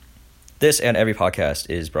This and every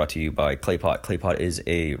podcast is brought to you by Claypot. Claypot is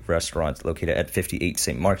a restaurant located at 58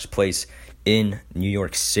 St. Mark's Place in New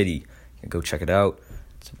York City. Go check it out.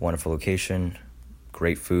 It's a wonderful location,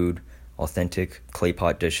 great food, authentic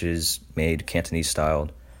Claypot dishes made Cantonese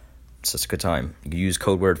styled. It's just a good time. You can use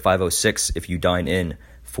code word 506 if you dine in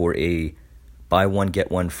for a buy one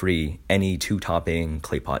get one free any 2-topping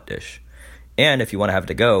Claypot dish. And if you want to have it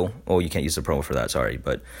to go, you can't use the promo for that, sorry.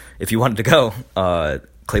 But if you want it to go,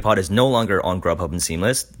 Claypot is no longer on Grubhub and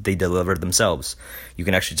Seamless. They deliver themselves. You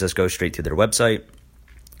can actually just go straight to their website.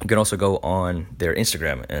 You can also go on their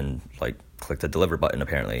Instagram and click the deliver button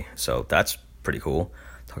apparently. So that's pretty cool.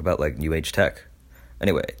 Talk about new age tech.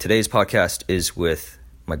 Anyway, today's podcast is with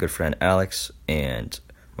my good friend Alex, and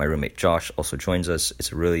my roommate Josh also joins us.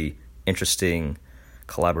 It's a really interesting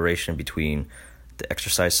collaboration between the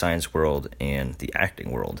exercise science world and the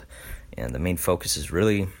acting world. And the main focus is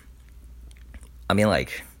really,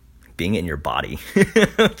 being in your body,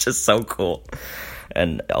 which is so cool.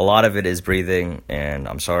 And a lot of it is breathing, and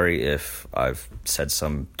I'm sorry if I've said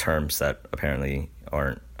some terms that apparently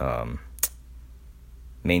aren't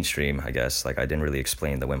mainstream, I guess. I didn't really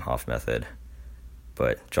explain the Wim Hof method,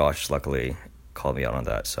 but Josh luckily called me out on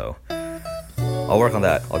that, so I'll work on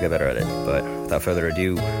that. I'll get better at it. But without further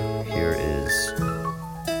ado, here is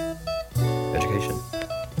education.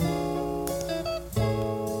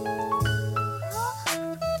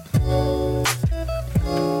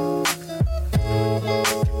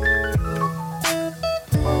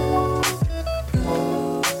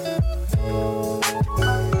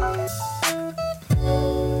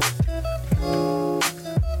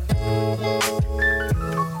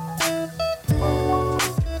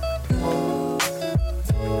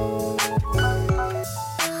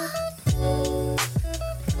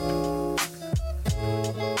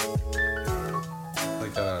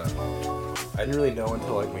 I didn't really know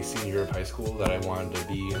until my senior year of high school that I wanted to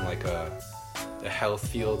be in a health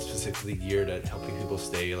field specifically geared at helping people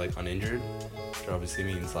stay uninjured, which obviously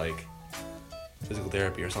means physical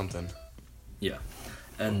therapy or something. Yeah.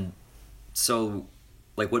 And so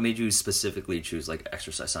what made you specifically choose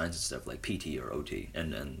exercise science instead of PT or OT,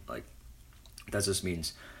 and that just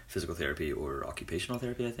means physical therapy or occupational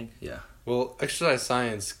therapy, I think. Yeah. Well, exercise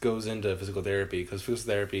science goes into physical therapy because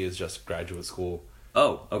physical therapy is just graduate school.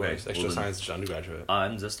 Oh, okay. Exercise science is undergraduate.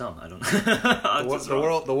 I'm just dumb. I don't.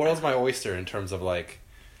 The world's my oyster in terms of do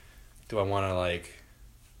I want to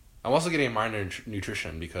I'm also getting a minor in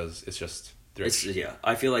nutrition because it's just. I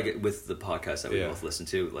feel with the podcast that we both listen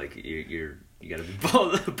to, you gotta be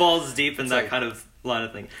balls deep in that kind of line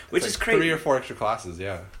of thing, which is crazy. 3 or 4 extra classes,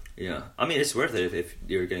 yeah. Yeah, it's worth it if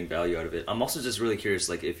you're getting value out of it. I'm also just really curious,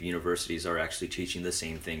 if universities are actually teaching the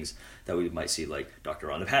same things that we might see, Dr.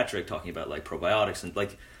 Rhonda Patrick talking about, probiotics, and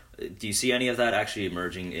do you see any of that actually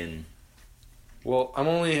emerging in? Well, I'm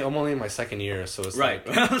only in my second year, so it's right.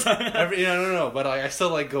 No, but I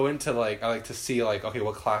still go into I like to see okay,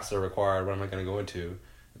 what classes are required, what am I going to go into?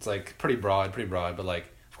 It's pretty broad, but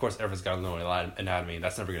of course everyone's got to know anatomy.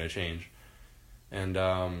 That's never going to change, and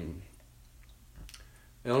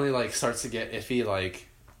it only starts to get iffy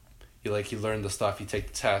you learn the stuff, you take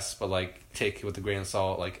the tests, but take it with a grain of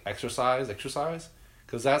salt. Exercise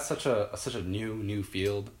because that's such a new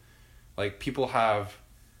field. People have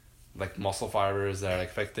muscle fibers that are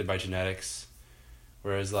affected by genetics,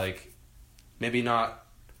 whereas maybe not.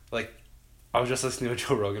 I was just listening to a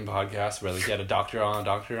Joe Rogan podcast where he had a doctor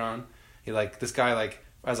on. He this guy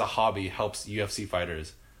as a hobby helps UFC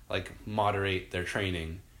fighters moderate their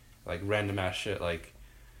training, random ass shit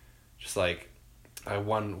just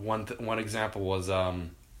one example was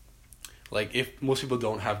if most people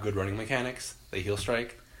don't have good running mechanics, they heel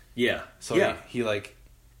strike. Yeah. So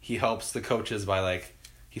he helps the coaches by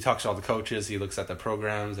he talks to all the coaches, he looks at the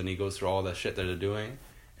programs, and he goes through all the shit that they're doing,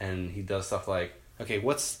 and he does stuff okay,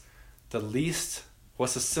 what's the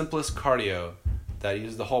simplest cardio that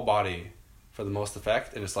uses the whole body for the most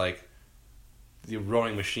effect, and it's the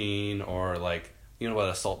rowing machine or you know what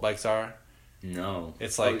assault bikes are. No.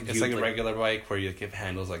 It's a regular bike where you give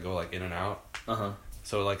handles go in and out. Uh-huh.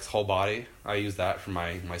 So it's whole body. I use that for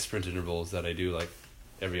my sprint intervals that I do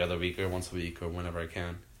every other week or once a week or whenever I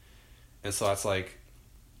can. And so that's okay,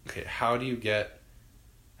 how do you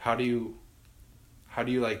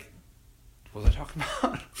what was I talking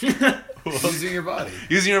about? Using your body.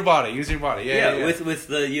 Using your body. Yeah. With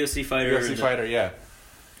the UFC fighter. UFC fighter, yeah.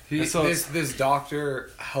 This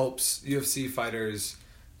doctor helps UFC fighters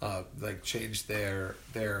change their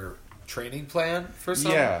training plan for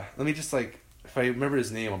some? Yeah. Let me just if I remember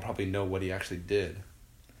his name, I'll probably know what he actually did.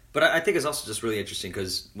 But I think it's also just really interesting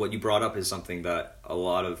because what you brought up is something that a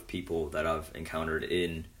lot of people that I've encountered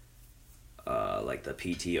in like the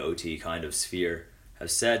PT, OT kind of sphere have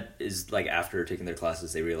said is like after taking their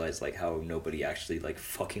classes they realize like how nobody actually like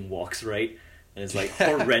fucking walks right, and it's like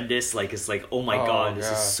horrendous. Like it's like, oh my god, this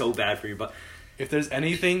is so bad for your body. If there's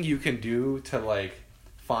anything you can do to like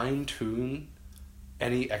fine tune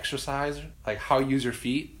any exercise, like how you use your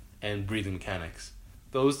feet and breathing mechanics,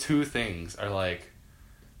 those two things are like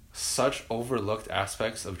such overlooked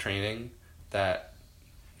aspects of training that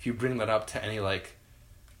if you bring that up to any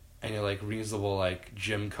reasonable like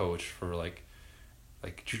gym coach for like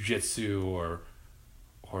jiu-jitsu or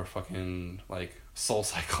fucking like Soul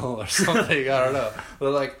Cycle or something, I don't know,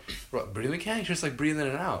 but like breathing mechanics, just like breathing in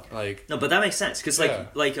and out, like no, but that makes sense because like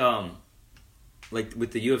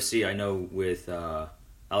with the UFC, I know with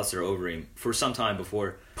Alistair Overeem for some time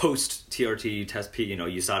before post TRT test,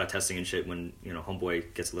 USADA testing and shit, when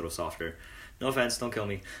homeboy gets a little softer. No offense, don't kill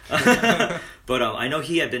me. But I know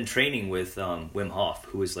he had been training with Wim Hof,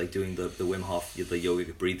 who was like doing the Wim Hof, the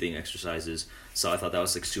yogic breathing exercises. So I thought that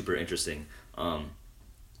was like super interesting.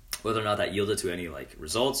 Whether or not that yielded to any like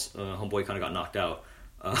results, homeboy kind of got knocked out.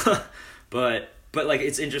 But like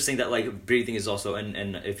it's interesting that like breathing is also,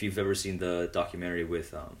 and if you've ever seen the documentary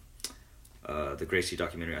with the Gracie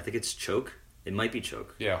documentary, I think it's Choke. It might be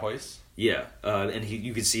Choke. Yeah, Hoist. Yeah, and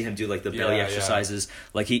you can see him do like the belly exercises. Yeah.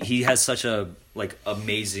 Like he has such a like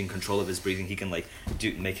amazing control of his breathing. He can like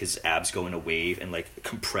make his abs go in a wave and like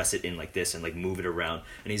compress it in like this and like move it around.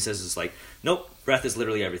 And he says it's like, nope, breath is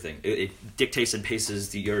literally everything. It dictates and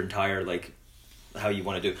paces your entire like how you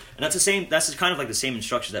want to do. And that's the same. That's kind of like the same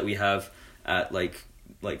instruction that we have at like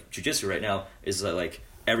jiu-jitsu right now. Is that like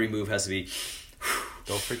every move has to be.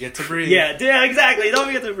 Don't forget to breathe. Yeah, exactly. Don't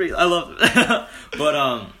forget to breathe. I love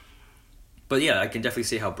it. But yeah, I can definitely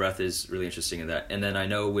see how breath is really interesting in that. And then I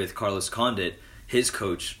know with Carlos Condit, his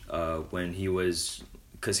coach, when he was,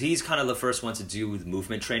 because he's kind of the first one to do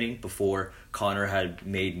movement training before Conor had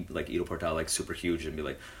made like Ido Portal like super huge and be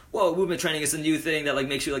like, whoa, movement training is the new thing that like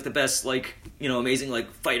makes you like the best like amazing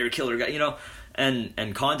like fighter killer guy,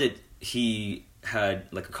 and Condit, he had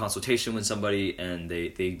like a consultation with somebody and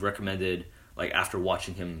they recommended, like after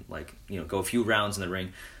watching him like go a few rounds in the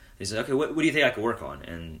ring, he said, okay, what do you think I could work on?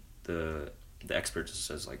 And the expert just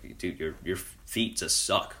says like, dude, your feet just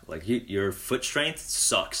suck, like your foot strength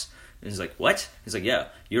sucks. And he's like, what? He's like, yeah,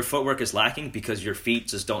 your footwork is lacking because your feet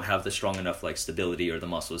just don't have the strong enough like stability or the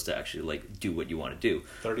muscles to actually like do what you want to do.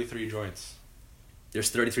 33 joints.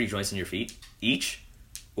 There's 33 joints in your feet each,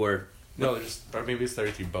 or no, or maybe it's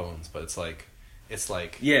 33 bones, but it's like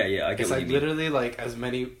yeah, I get it's what like you mean. literally like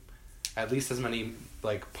at least as many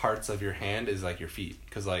like parts of your hand is like your feet,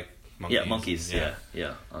 because like monkeys, yeah.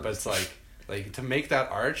 But it's like to make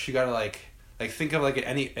that arch, you gotta like think of like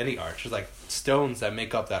any arch. There's like stones that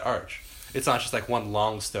make up that arch. It's not just like one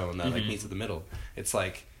long stone that like meets at the middle. It's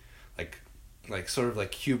like sort of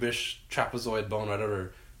like cubish trapezoid bone,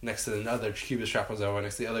 whatever, next to another cubish trapezoid bone,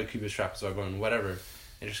 next to the other cubish trapezoid bone, whatever.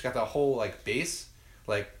 And just got that whole like base.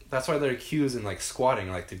 Like that's why there are cues in like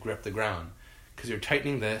squatting, like to grip the ground, because you're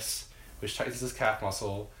tightening this, which tightens this calf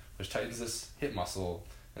muscle, which tightens this hip muscle,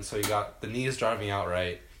 and so you got the knees driving out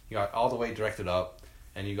right. You got all the way directed up,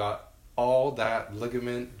 and you got all that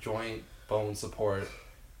ligament, joint, bone support,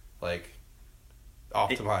 like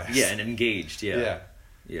optimized. And engaged. Yeah.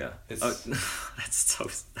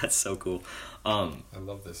 That's so cool. I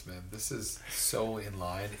love this, man. This is so in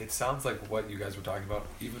line. It sounds like what you guys were talking about,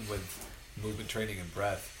 even with movement training and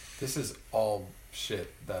breath. This is all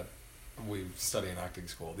shit that we study in acting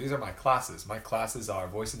school. These are my classes. My classes are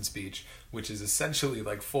voice and speech, which is essentially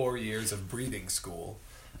like 4 years of breathing school.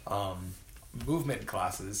 Movement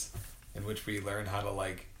classes, in which we learn how to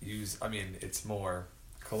like use, it's more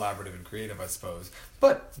collaborative and creative, I suppose,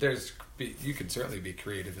 but you can certainly be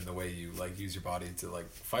creative in the way you like use your body to like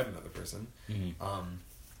fight another person.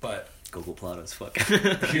 But Google Plato's fuck.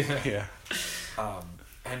 yeah.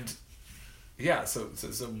 And yeah, so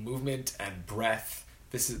movement and breath,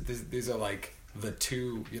 these are like the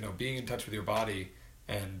two, being in touch with your body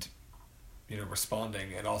and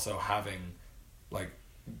responding, and also having like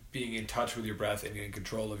being in touch with your breath and in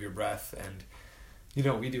control of your breath. And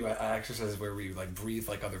we do exercises where we like breathe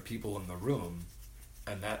like other people in the room,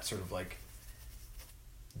 and that sort of like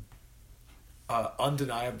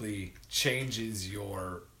undeniably changes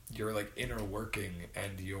your like inner working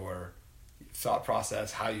and your thought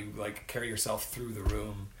process, how you like carry yourself through the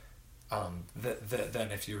room,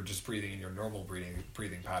 than if you're just breathing in your normal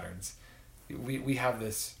breathing patterns. We have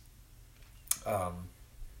this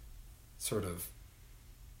sort of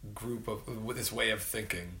group with this way of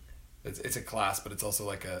thinking. It's a class, but it's also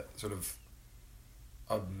like a sort of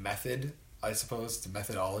a method, I suppose. It's a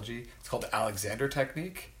methodology. It's called the Alexander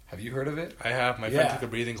Technique. Have you heard of it? I have. My friend Yeah. took a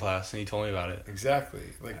breathing class and he told me about it. Exactly.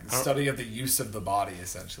 Like the study of the use of the body,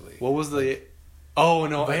 essentially. What was the? Oh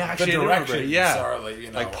no! I actually didn't remember. Yeah, are like,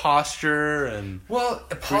 you know, like posture and well,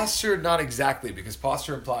 posture not exactly, because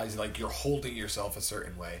posture implies like you're holding yourself a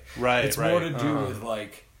certain way. Right. It's more to do with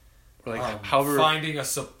like however finding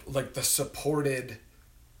like the supported,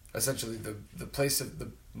 essentially the place of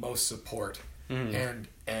the most support, and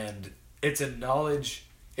it's a knowledge.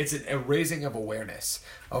 It's a raising of awareness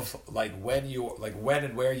of like when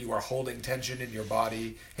and where you are holding tension in your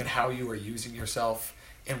body and how you are using yourself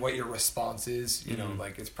and what your response is. You know,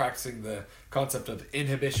 like it's practicing the concept of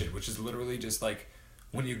inhibition, which is literally just like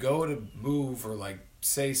when you go to move or like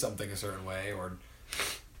say something a certain way or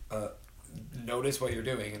notice what you're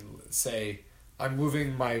doing and say, I'm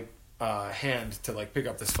moving my hand to like pick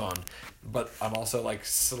up this phone, but I'm also like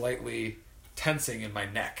slightly tensing in my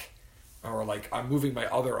neck. Or like I'm moving my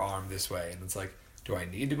other arm this way, and it's like, do I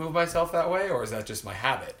need to move myself that way, or is that just my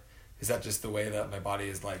habit? Is that just the way that my body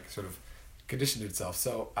is like sort of conditioned itself?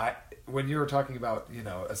 So when you were talking about, you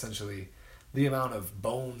know, essentially the amount of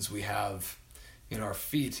bones we have in our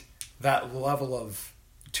feet, that level of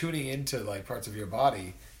tuning into like parts of your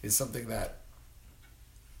body is something that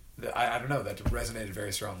I don't know, that resonated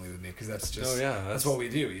very strongly with me, because that's just that's what we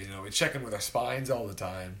do. You know, we check in with our spines all the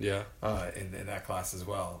time. Yeah. In that class as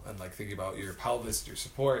well, and like thinking about your pelvis, your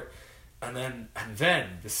support, and then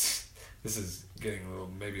this is getting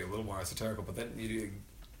maybe a little more esoterical, but then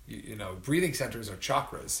you know, breathing centers are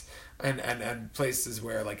chakras and places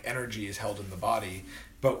where like energy is held in the body,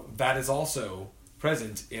 but that is also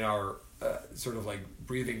present in our sort of like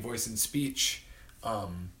breathing, voice, and speech.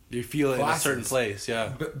 You feel it classes. in a certain place,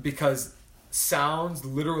 yeah. Because sounds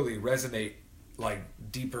literally resonate like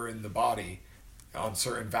deeper in the body on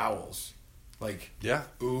certain vowels. Like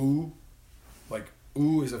ooh. Like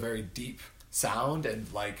ooh is a very deep sound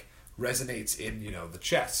and like resonates in, you know, the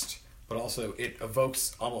chest. But also it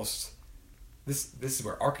evokes almost this is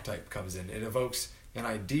where archetype comes in. It evokes an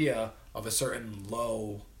idea of a certain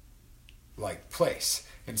low like place.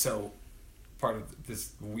 And so part of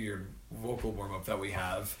this weird vocal warm-up that we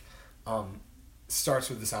have starts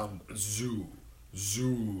with the sound zoo,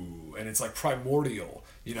 and it's like primordial,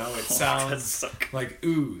 you know, it sounds like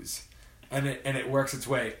ooze, and it works its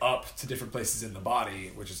way up to different places in the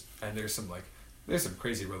body, and there's some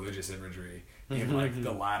crazy religious imagery in like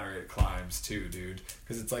the ladder it climbs too, dude,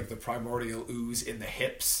 because it's like the primordial ooze in the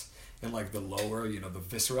hips and like the lower, you know, the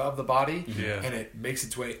viscera of the body, and it makes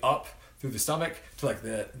its way up through the stomach to like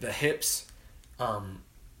the hips,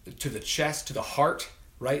 to the chest, to the heart,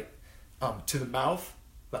 right? To the mouth,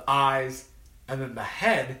 the eyes, and then the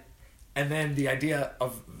head, and then the idea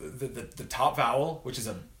of the top vowel, which is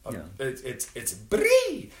it's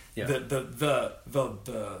bri. Yeah.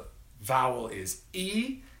 The vowel is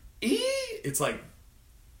e. It's like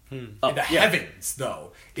in the heavens,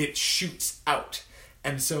 though it shoots out,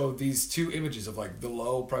 and so these two images of like the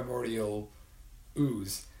low primordial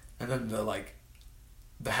ooze, and then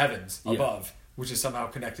the heavens above, which is somehow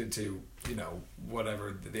connected to, you know,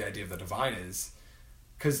 whatever the idea of the divine is.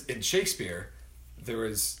 Because in Shakespeare, there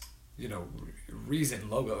is, you know, reason,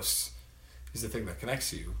 logos, is the thing that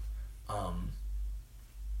connects you.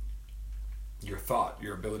 Your thought,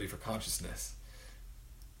 your ability for consciousness.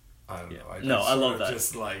 I don't know. I love that.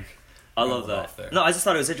 Just like... I love that. No, I just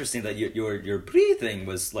thought it was interesting that your breathing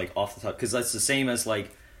was like off the top, because that's the same as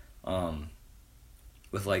like...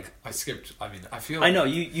 with like I skipped. I mean, I feel. I know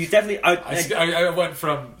you definitely. I went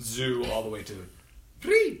from zoo all the way to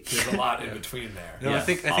breathe. There's a lot in between there. No, I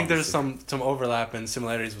think there's some overlap and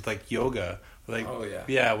similarities with like yoga. Like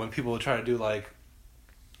when people try to do like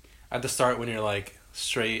at the start when you're like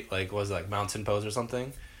straight, like was it like mountain pose or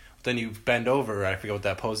something. Then you bend over. I forget what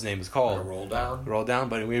that pose name is called. Like a roll down. Roll down,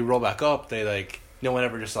 but when you roll back up, they like no one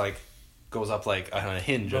ever just like goes up like on a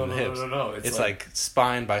hinge on the hips. No. It's like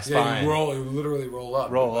spine by spine. Yeah, you literally roll up.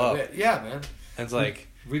 Roll up. Yeah, man. And it's like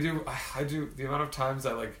I do the amount of times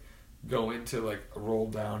I like go into like a roll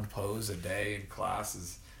down pose a day in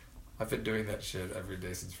class I've been doing that shit every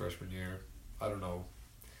day since freshman year. I don't know.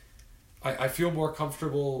 I feel more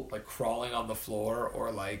comfortable like crawling on the floor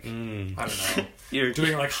or like I don't know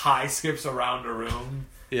doing like high skips around a room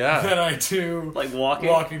than I do like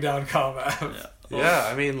walking down combat. Yeah,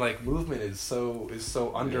 I mean, like, movement is so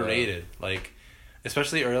underrated. Like,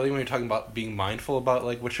 especially early when you're talking about being mindful about,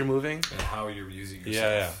 like, what you're moving. And how you're using yourself.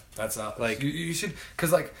 Yeah. That's not, like... You should...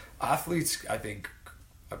 Because, like, athletes, I think,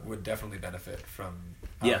 would definitely benefit from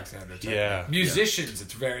Alexander technique. Yeah. Musicians,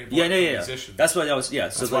 it's very important for musicians. That's what I was... Yeah,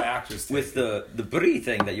 so that's why actors with the bri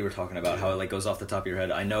thing that you were talking about, how it, like, goes off the top of your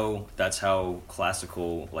head, I know that's how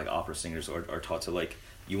classical, like, opera singers are taught to, like,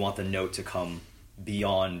 you want the note to come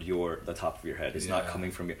beyond the top of your head. It's not Yeah.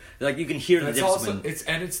 coming from your, like, you can hear the It's difference also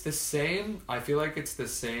when, it's the same. I feel like it's the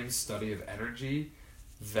same study of energy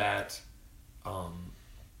that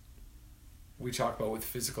we talk about with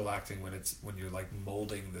physical acting when you're like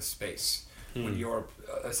molding the space. When you're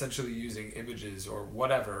essentially using images or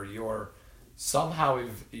whatever, you're somehow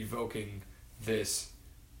evoking this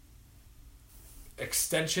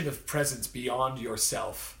extension of presence beyond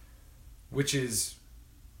yourself, which is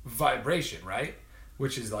vibration, right?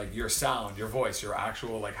 Which is like your sound, your voice, your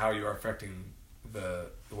actual, like how you are affecting the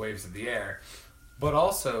waves of the air. But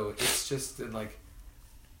also, it's just in like,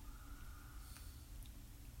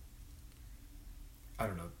 I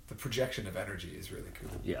don't know, the projection of energy is really cool.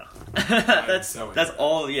 yeah. that's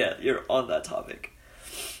all, yeah, you're on that topic.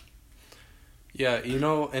 Yeah,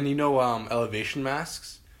 elevation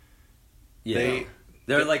masks. Yeah.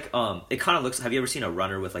 They're like, it kind of looks, have you ever seen a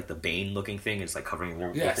runner with like the Bane looking thing? It's like covering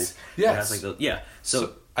your Yes. It has like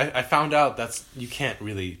So I found out you can't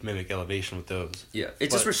really mimic elevation with those. yeah, it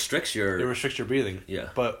just restricts It restricts your breathing. Yeah.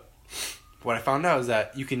 But what I found out is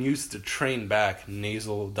that you can use it to train back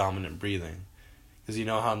nasal dominant breathing. Because you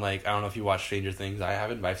know how, like, I don't know if you watch Stranger Things. I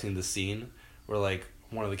haven't, but I've seen the scene where, like,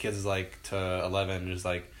 one of the kids is, like, to 11, and is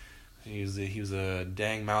like, he was a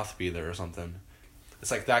dang mouth breather or something.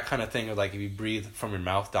 It's like that kind of thing of, like, if you breathe from your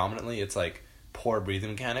mouth dominantly, it's, like, poor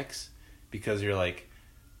breathing mechanics. Because you're, like,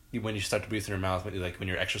 when you start to breathe through your mouth, like, when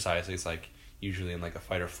you're exercising, it's, like, usually in, like, a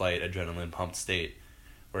fight or flight, adrenaline pumped state.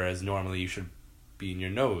 Whereas normally you should be in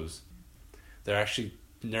your nose. There are actually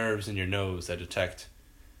nerves in your nose that detect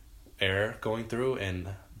air going through and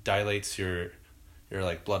dilates your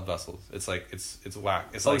like blood vessels. It's like it's whack.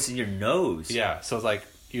 It's like, it's in your nose. yeah. So it's like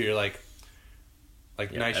you're like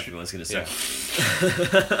Yeah, everyone's gonna say.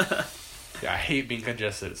 Yeah, I hate being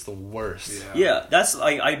congested. It's the worst. Yeah, that's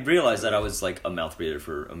I realized that I was like a mouth breather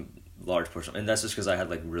for a large portion, and that's just because I had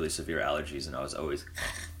like really severe allergies, and I was always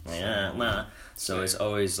so it's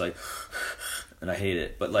always like, and I hate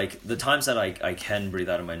it. But like the times that I can breathe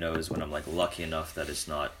out of my nose, when I'm like lucky enough that it's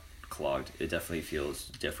not clogged, it definitely feels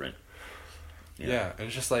different. Yeah, and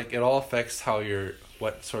it's just like it all affects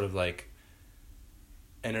what sort of like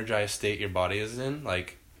energized state your body is in.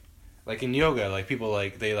 Like in yoga, like people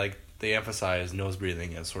they emphasize nose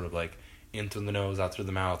breathing as sort of like in through the nose, out through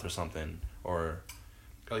the mouth or something, or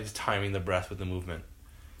at least timing the breath with the movement.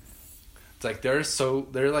 It's like there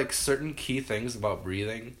are like certain key things about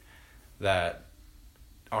breathing that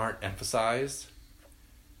aren't emphasized.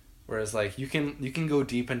 Whereas like you can go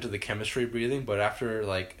deep into the chemistry of breathing, but after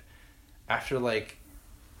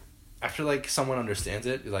someone understands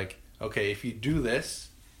it, you're like, okay, if you do this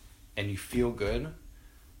and you feel good,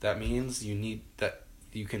 that means you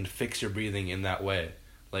can fix your breathing in that way.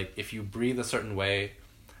 Like if you breathe a certain way,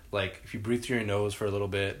 like if you breathe through your nose for a little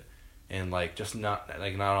bit and like just not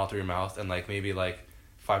all through your mouth, and like maybe like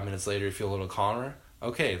 5 minutes later you feel a little calmer,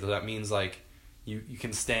 okay, so that means like you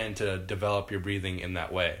can stand to develop your breathing in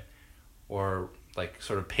that way. Or like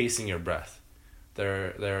sort of pacing your breath.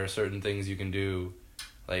 There are certain things you can do,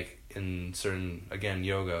 like in certain, again,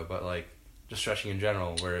 yoga, but like just stretching in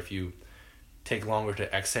general, where if you take longer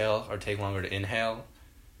to exhale or take longer to inhale,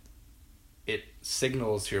 it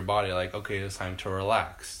signals to your body like, okay, it's time to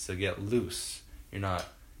relax, to get loose. You're not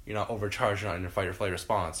overcharged, you're not in your fight or flight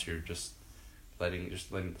response. You're just letting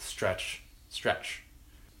the stretch.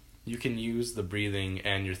 You can use the breathing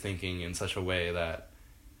and your thinking in such a way that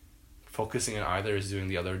focusing on either is doing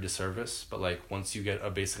the other a disservice, but like once you get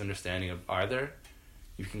a basic understanding of either,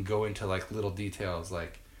 you can go into like little details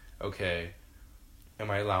like, okay,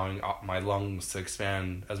 am I allowing my lungs to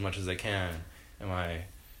expand as much as they can? How am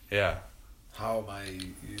I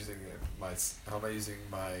using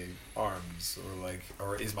my arms,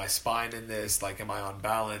 or is my spine in this? Like, am I on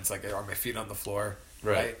balance? Like, are my feet on the floor?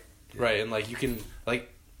 Right. Yeah. Right, and like you can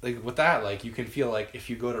like with that, like you can feel like if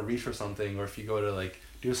you go to reach for something, or if you go to like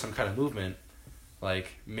do some kind of movement,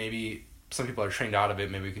 like maybe some people are trained out of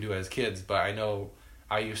it, maybe we can do it as kids, but I know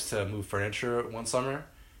I used to move furniture one summer,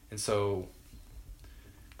 and so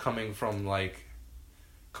coming from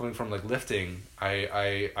lifting,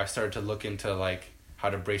 I started to look into like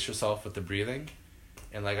how to brace yourself with the breathing,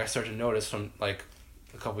 and like I started to notice from a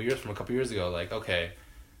couple years ago, like, okay,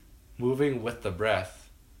 moving with the breath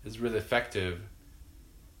is really effective,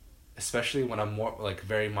 especially when I'm more like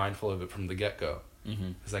very mindful of it from the get-go.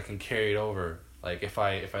 Because I can carry it over. Like if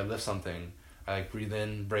I lift something, I like breathe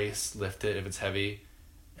in, brace, lift it if it's heavy,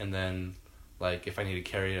 and then like if I need to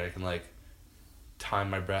carry it, I can like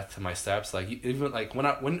time my breath to my steps. Like even like when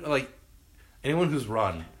anyone who's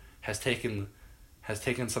run has taken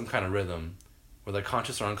some kind of rhythm whether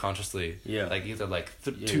conscious or unconsciously. Yeah. Like either like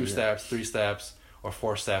Yeah, 2 yeah. steps, 3 steps, or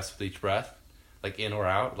 4 steps with each breath, like in or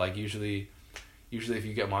out. Like usually if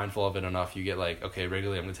you get mindful of it enough, you get like, okay,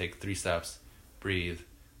 regularly I'm gonna take 3 steps, breathe,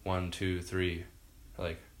 1, 2, 3,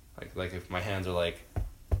 like if my hands are like,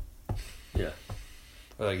 Yeah.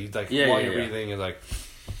 or like you like Yeah, while yeah, you're yeah. breathing, you're like,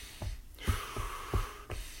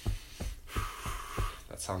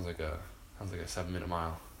 that sounds like a 7-minute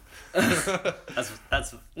mile. That's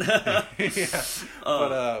Yeah.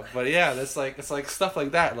 But yeah, it's like stuff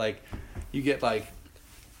like that. Like you get like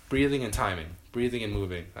breathing and timing, breathing and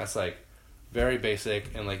moving. That's like very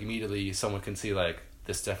basic, and like immediately someone can see like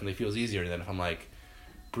this definitely feels easier than if I'm like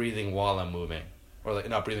breathing while I'm moving, or like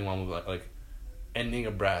not breathing while I'm moving, like ending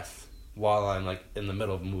a breath while I'm like in the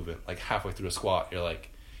middle of a movement, like halfway through a squat. You're like,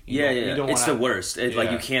 you don't it's wanna- the worst. It's like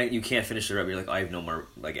Yeah. you can't finish it up. You're like, I have no more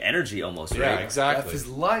like energy almost. Yeah, Right? exactly. Breath is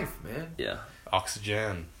life, man. Yeah.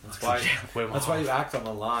 Oxygen. That's why. Wim That's why Hof. you act on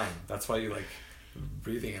the line. That's why you like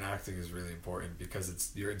breathing and acting is really important because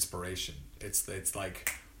it's your inspiration. It's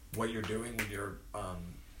like what you're doing when you're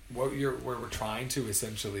where we're trying to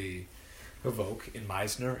essentially evoke in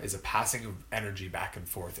Meisner is a passing of energy back and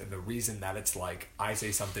forth, and the reason that it's like I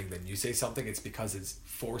say something then you say something, it's because it's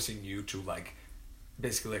forcing you to like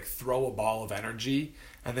basically like throw a ball of energy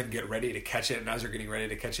and then get ready to catch it, and as you're getting ready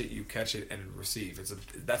to catch it, you catch it and receive.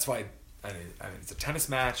 That's why I mean it's a tennis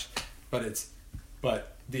match, but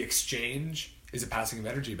the exchange is a passing of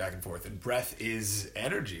energy back and forth, and breath is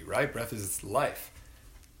energy, right? Breath is life.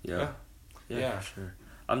 Yeah. Yeah. Yeah. For sure.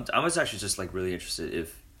 I was actually just like really interested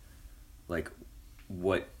if like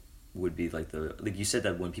what would be like you said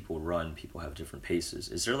that when people run, people have different paces.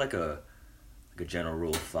 Is there like a general rule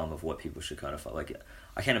of thumb of what people should kind of follow? Like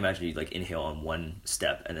I can't imagine you like inhale on 1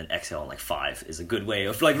 step and then exhale on like 5 is a good way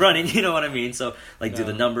of like running, you know what I mean? So like do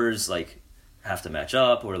the numbers like have to match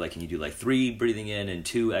up, or like can you do like 3 breathing in and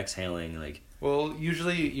 2 exhaling? Like Well,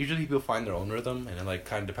 usually people find their own rhythm, and it like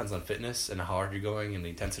kind of depends on fitness and how hard you're going and the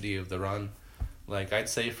intensity of the run. Like I'd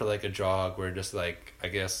say for like a jog where just like I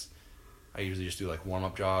guess I usually just do like warm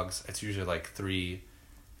up jogs. It's usually like 3,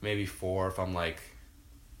 maybe 4 if I'm like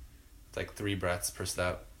it's like 3 breaths per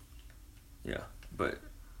step. yeah, but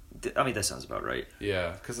I mean that sounds about right.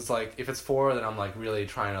 Yeah, because it's like if it's 4, then I'm like really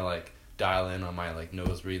trying to like dial in on my like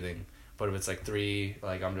nose breathing. But if it's like 3,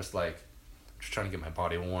 like I'm just trying to get my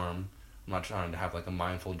body warm. I'm not trying to have like a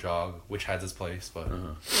mindful jog, which has its place, but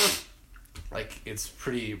like it's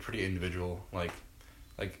pretty individual. Like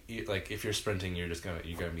if you're sprinting, you're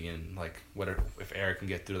gonna be in like whatever. If air can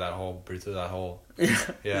get through that hole, breathe through that hole.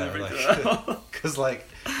 Yeah, like because like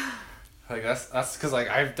that's because like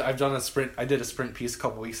I've done a sprint. I did a sprint piece a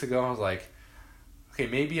couple weeks ago. I was like, okay,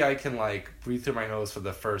 maybe I can like breathe through my nose for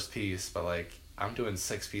the first piece, but like I'm doing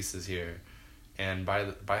 6 pieces here, and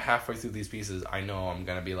by halfway through these pieces, I know I'm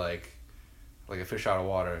gonna be like a fish out of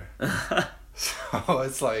water. So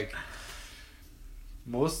it's like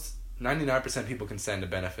 99% people can stand to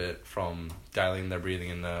benefit from dialing their breathing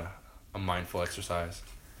in a mindful exercise.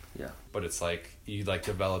 Yeah. But it's like you like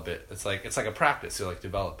develop it. It's like a practice. You like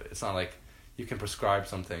develop it. It's not like you can prescribe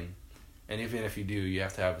something, and even if you do, you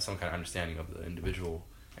have to have some kind of understanding of the individual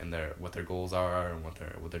and what their goals are and what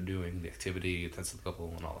they're doing, the activity, intensity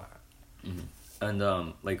level, and all that. Mm-hmm.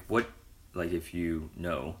 And like what, like if you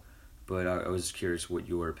know, but I was curious what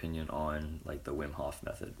your opinion on like the Wim Hof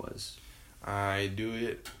method was. I do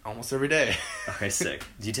it almost every day. Okay, sick.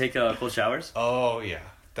 Do you take cold showers? Oh yeah,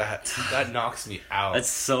 that knocks me out. That's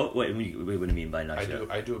so. Wait, what do you mean by knocks you out?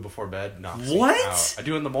 I do it before bed. Knocks What? me out. I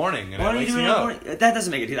do it in the morning, and Why it do you wakes do it me in the up. morning? That doesn't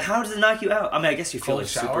make it. How does it knock you out? I mean, I guess you feel Cold like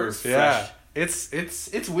super showers? fresh. Yeah,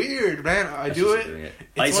 it's weird, man. I That's do just it. doing it.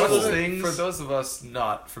 It's Ice one of those cold. things. For those of us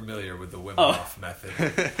not familiar with the Wim Oh. Hof method,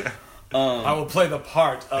 I Um, will play the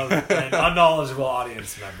part of an unknowledgeable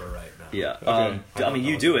audience member right now. yeah. Okay. I mean,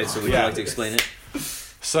 you do it, so would you Yeah. like to explain it?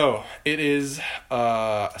 So it is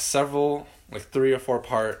several like 3 or 4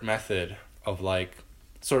 part method of like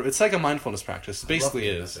sort of it's like a mindfulness practice. It basically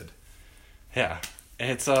I love the is. method. Yeah,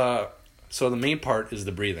 and it's so the main part is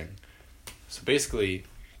the breathing. So basically,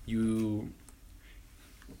 you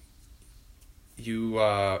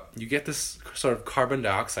get this sort of carbon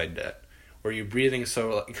dioxide debt where you're breathing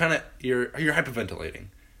so you're hyperventilating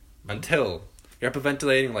until you're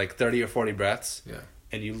hyperventilating like 30 or 40 breaths. Yeah.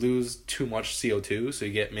 And you lose too much CO2, so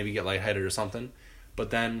you get lightheaded or something. But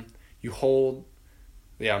then you hold.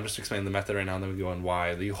 Yeah, I'm just explaining the method right now, and then we go on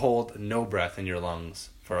why. You hold no breath in your lungs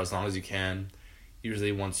for as long as you can.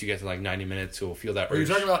 Usually, once you get to like 90 minutes, you'll feel that urge. Are you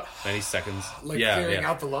talking about 90 seconds? like yeah, clearing yeah.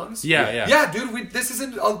 out the lungs? Yeah. Yeah, dude, this is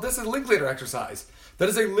a Linklater exercise. That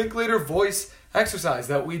is a Linklater voice exercise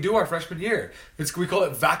that we do our freshman year. We call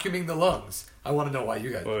it vacuuming the lungs. I want to know why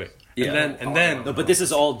you guys. Wait. Yeah. And then No, but this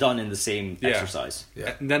is all done in the same Yeah. exercise.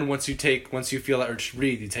 Yeah. And then once you feel that urge to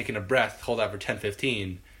breathe, you take in a breath, hold that for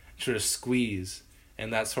 10-15, sort of squeeze,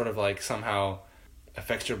 and that sort of like somehow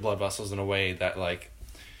affects your blood vessels in a way that like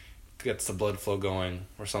gets the blood flow going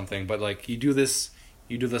or something. But like you do this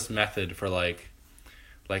method for like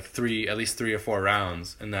at least 3 or 4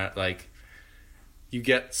 rounds, and that like you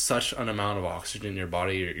get such an amount of oxygen in your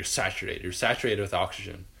body, you're saturated with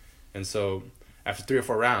oxygen. And so after 3 or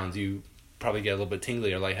 4 rounds, you probably get a little bit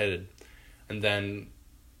tingly or lightheaded. And then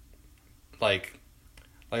like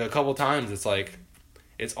a couple times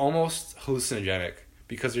it's almost hallucinogenic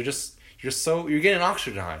because you're getting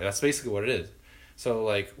oxygen high. That's basically what it is. So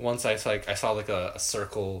like once I saw like a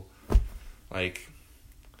circle like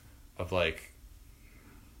of like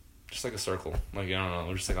just like a circle, like I don't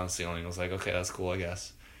know, just like on the ceiling. I was like, okay, that's cool, I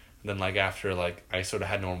guess. And then like after like I sort of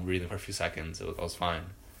had normal breathing for a few seconds, I was fine.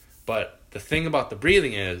 But the thing about the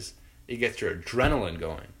breathing is it gets your adrenaline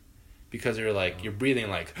going, because you're like you're breathing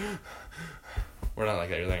like we're not like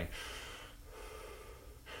that. You're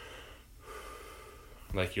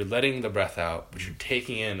like you're letting the breath out, but you're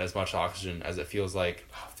taking in as much oxygen as it feels like.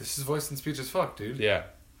 This is voice and speech as fuck, dude. Yeah,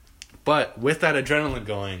 but with that adrenaline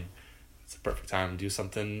going, it's a perfect time to do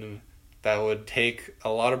something that would take a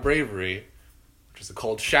lot of bravery, which is a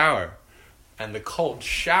cold shower. And the cold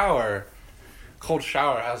shower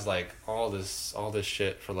has like all this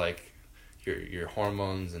shit for like your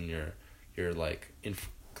hormones and your like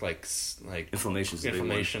Inflammation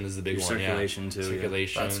is the big one. Circulation too.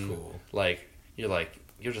 Circulation. That's cool. Like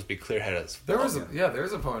you'll just be clear-headed as There was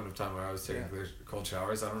a point of time where I was taking cold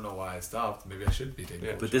showers. I don't know why I stopped. Maybe I should be taking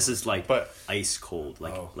cold But showers. this is like But- ice cold,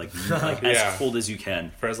 like Yeah. as cold as you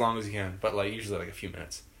can. for as long as you can, but like usually like a few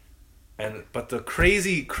minutes. But the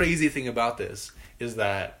crazy thing about this is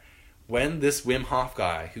that when this Wim Hof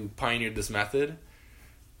guy who pioneered this method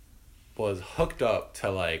was hooked up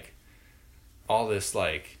to like all this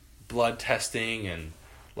like blood testing and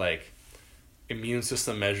like immune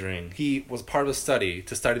system measuring, he was part of a study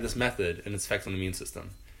to study this method and its effect on the immune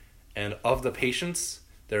system. And of the patients,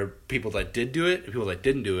 there are people that did do it and people that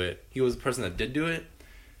didn't do it. He was the person that did do it.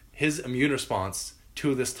 His immune response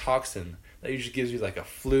to this toxin that usually gives you like a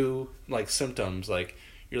flu like symptoms, like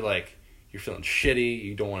you're feeling shitty,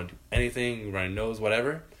 you don't want to do anything, you run a nose,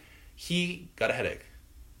 whatever. He got a headache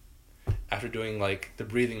after doing like the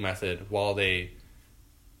breathing method while they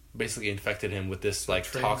basically infected him with this like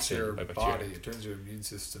trains toxin your by bacteria. body. It turns your immune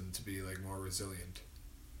system to be like more resilient.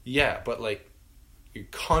 Yeah, but like you're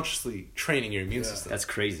consciously training your immune Yeah. system. That's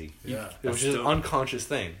crazy. Yeah. It was just an unconscious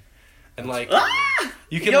thing. And like Ah!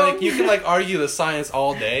 you can argue the science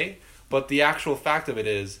all day, but the actual fact of it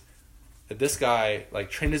is that this guy like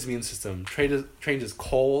trained his immune system, trained his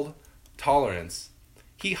cold tolerance.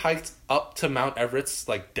 He hiked up to Mount Everest's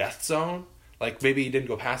like death zone. Like maybe he didn't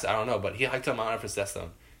go past it, I don't know, but he hiked up Mount Everest's death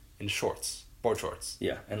zone in shorts, board shorts.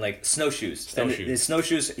 Yeah, and like snowshoes. Snowshoes. And his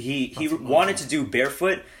snowshoes, he wanted to do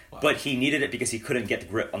barefoot, but he needed it because he couldn't get the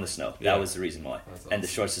grip on the snow. Yeah. That was the reason why. That's And the awesome.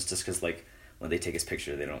 shorts is just because like when they take his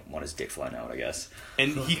picture, they don't want his dick flying out, I guess.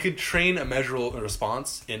 And he could train a measurable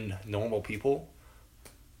response in normal people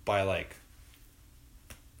by like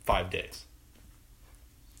 5 days.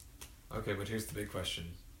 Okay, but here's the big question: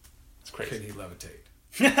 It's crazy. can he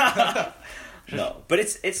levitate? No, but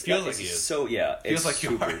it's Feels like it's he is. so yeah. Feels It's like you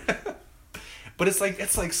super. are. But it's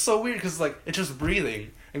like so weird because like it's just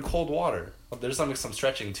breathing in cold water. There's some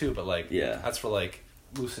stretching too, but like Yeah. that's for like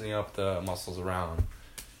loosening up the muscles around.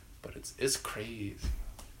 But it's crazy.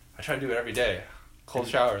 I try to do it every day. Cold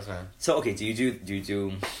showers, man. So okay, do you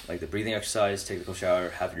do like the breathing exercise, take a cold shower,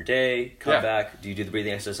 have your day, come Yeah. back? Do you do the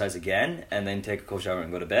breathing exercise again and then take a cold shower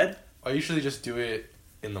and go to bed? I usually just do it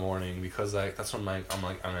in the morning because like that's when I'm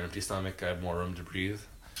on an empty stomach. I have more room to breathe.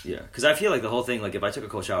 Yeah, because I feel like the whole thing, like if I took a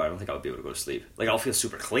cold shower, I don't think I would be able to go to sleep. Like I'll feel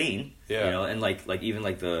super clean, Yeah. you know, and like even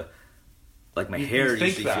like the like my You hair think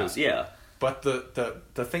usually that. feels yeah. But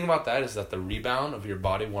the thing about that is that the rebound of your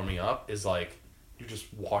body warming up is like you're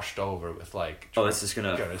just washed over with like Oh, it's just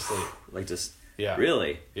gonna go to sleep. like just Yeah.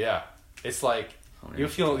 really. Yeah. It's like Oh,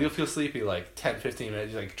 you'll yeah. feel sleepy like 10-15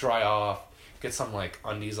 minutes. You like dry off, get some like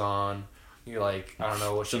undies on. You like I don't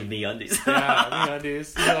know what Some you MeUndies. yeah,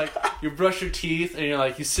 undies. You like you brush your teeth and you're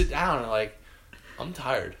like you sit down and like I'm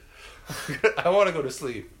tired. I want to go to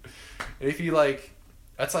sleep. And if you like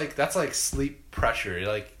that's like sleep pressure.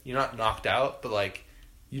 You're not knocked out, but like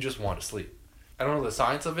you just want to sleep. I don't know the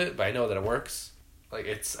science of it, but I know that it works. Like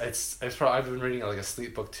it's probably I've been reading like a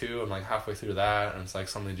sleep book too. I'm like halfway through that, and it's like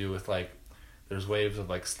something to do with like there's waves of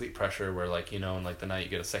like sleep pressure where like you know in like the night you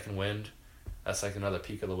get a second wind. That's like another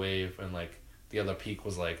peak of the wave, and like the other peak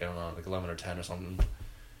was like, I don't know, like 11 or 10 or something.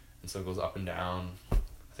 And so it goes up and down. I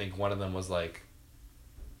think one of them was like,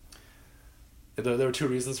 there were two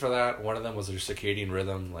reasons for that. One of them was your circadian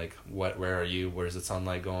rhythm, like where are you, where's the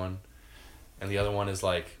sunlight going? And the other one is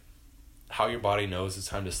like, how your body knows it's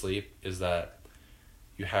time to sleep is that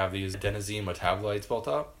you have these adenosine metabolites built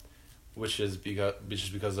up, which is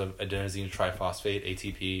because of adenosine triphosphate,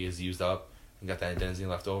 ATP is used up, and got that adenosine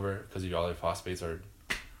left over because your other phosphates are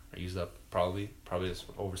used up, probably is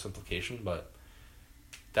oversimplification, but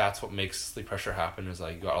that's what makes sleep pressure happen, is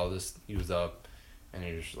like you got all this used up and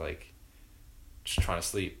you're just trying to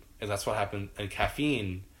sleep. And that's what happened. And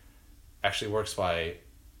caffeine actually works by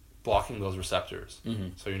blocking those receptors,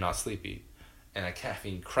 so you're not sleepy. And a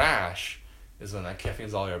caffeine crash is when that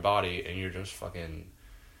caffeine's all in your body and you're just fucking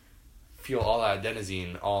feel all that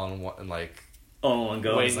adenosine all in one, and like one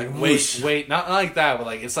go. Wait, not like that, but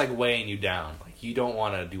like it's like weighing you down. Like you don't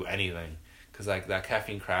want to do anything because like that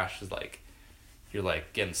caffeine crash is like you're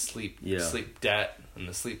like getting sleep debt, and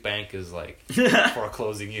the sleep bank is like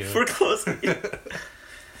foreclosing you. Foreclosing you.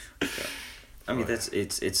 I mean,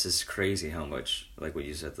 it's just crazy how much, like what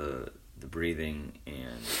you said, the breathing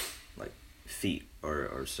and like feet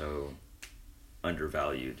are so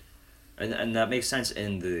undervalued, and that makes sense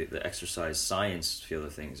in the exercise science field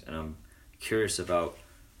of things. And I'm curious about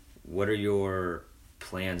what are your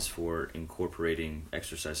plans for incorporating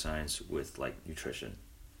exercise science with like nutrition.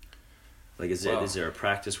 Like, is there a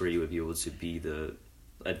practice where you would be able to be the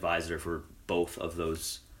advisor for both of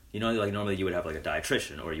those? You know, like normally you would have like a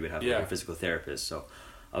dietitian or you would have like a physical therapist. So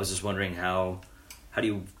I was just wondering how do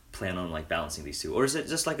you plan on like balancing these two? Or is it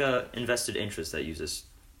just like a invested interest that you just...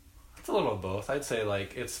 It's a little of both. I'd say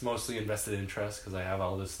like it's mostly invested interest because I have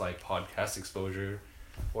all this like podcast exposure,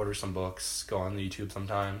 order some books, go on YouTube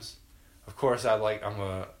sometimes. Of course, I'm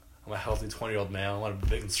a healthy 20-year-old male. I want to be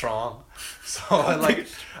big and strong. So I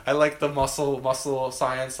like the muscle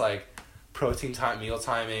science, like protein time, meal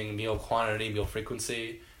timing, meal quantity, meal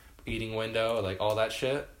frequency, eating window, like all that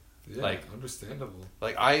shit. Yeah, like understandable.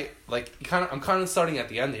 Like I'm kind of starting at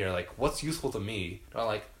the end here. Like what's useful to me? Not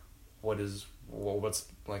like what's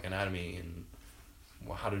like anatomy and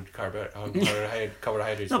how do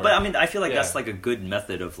carbohydrates. No, work. but I mean, I feel like that's like a good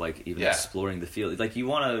method of like even exploring the field. Like you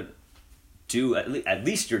want to do at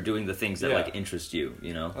least you're doing the things that like interest you,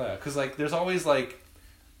 you know? Yeah, because like there's always like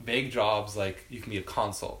vague jobs, like you can be a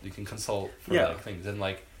consult, you can consult for like things, and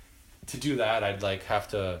like to do that I'd like have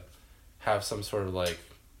to have some sort of like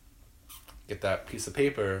get that piece of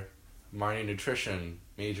paper, minor in nutrition,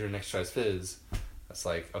 major in exercise phys. That's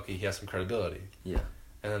like, okay, he has some credibility. Yeah.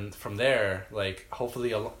 And then from there, like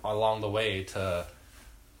hopefully along the way to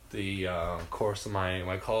the course of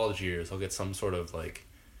my college years, I'll get some sort of like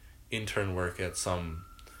intern work at somewhere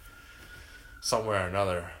or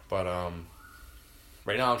another. But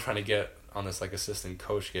right now I'm trying to get on this like assistant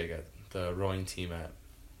coach gig at the rowing team at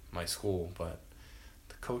my school, but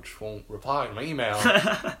the coach won't reply to my email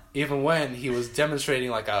even when he was demonstrating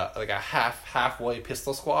like a halfway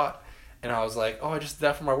pistol squat, and I was like, oh, I just did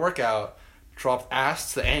that for my workout, dropped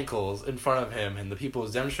ass to the ankles in front of him and the people he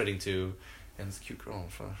was demonstrating to, and this cute girl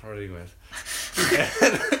I'm flirting with.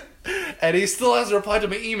 And he still hasn't replied to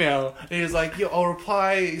my email. And he's like, yo, I'll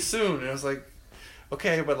reply soon. And I was like,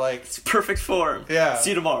 okay, but like... It's perfect form. Yeah.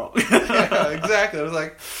 See you tomorrow. Yeah, exactly. I was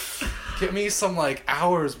like, get me some like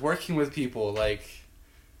hours working with people. Like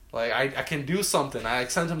I can do something. I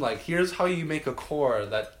sent him like, here's how you make a core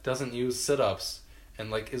that doesn't use sit-ups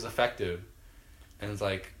and like is effective. And it's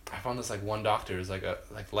like, I found this like one doctor is like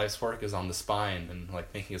life's work is on the spine and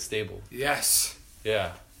like making it stable. Yes.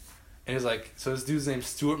 Yeah. And he's like, so this dude's name's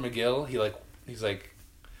Stuart McGill. He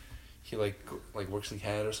works in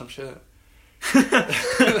Canada or some shit.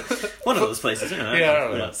 One of those places, you know. Yeah, I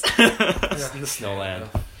don't know. It's in the snowland.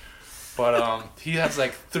 But he has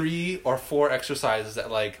like 3 or 4 exercises that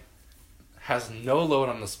like has no load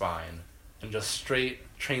on the spine and just straight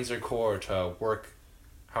trains your core to work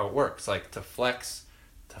how it works, like to flex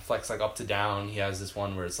like up to down. He has this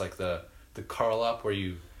one where it's like the curl up where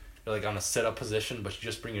you're like on a sit-up position, but you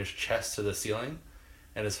just bring your chest to the ceiling,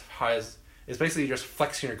 and as high as it's basically just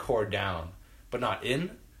flexing your core down, but not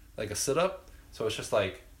in like a sit-up. So it's just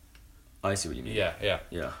like, I see what you mean. Yeah.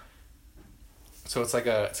 So it's like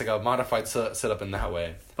a modified sit-up in that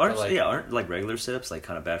way. Aren't like regular sit-ups like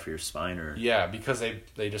kind of bad for your spine or? Yeah, because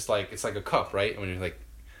they just like, it's like a cup, right? When you're like,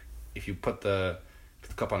 if you put the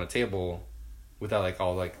cup on a table without like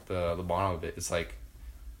all like the bottom of it, it's like,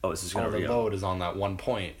 oh, it's just gonna all the load is on that one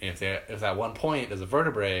point. And if that one point is a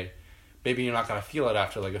vertebrae, maybe you're not gonna feel it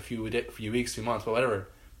after like a few weeks, few months, but whatever.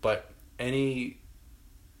 But any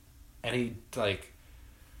like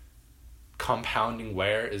compounding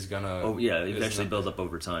wear is gonna. Oh yeah, is eventually not- build up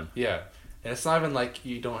over time. Yeah, and it's not even like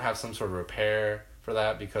you don't have some sort of repair for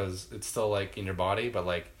that because it's still like in your body, but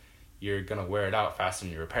like you're gonna wear it out faster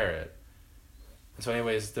than you repair it. And so,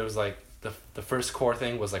 anyways, there was like the first core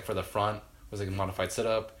thing was like for the front was like a modified sit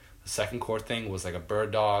up. The second core thing was like a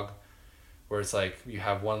bird dog, where it's like you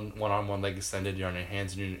have one arm, one leg extended, you're on your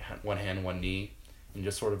hands and your one hand, one knee, and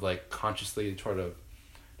just sort of like consciously try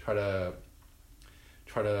to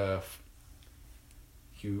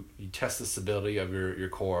you test the stability of your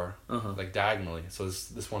core like diagonally. So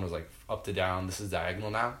this one was like up to down. This is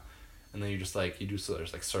diagonal now, and then you just like you do so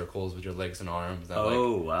there's like circles with your legs and arms. That,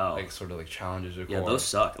 Wow. Like sort of like challenges your core. Yeah, those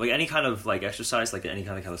suck. Like any kind of like exercise, like any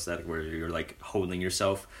kind of calisthenic where you're like holding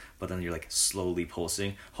yourself, but then you're like slowly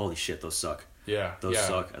pulsing. Holy shit, those suck. Yeah, Those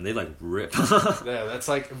suck, and they like rip. Yeah, that's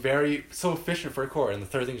like very so efficient for a core. And the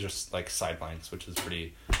third thing is just like side planks, which is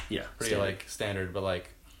pretty standard. like standard, but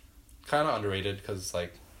like kind of underrated because it's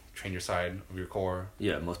like train your side of your core.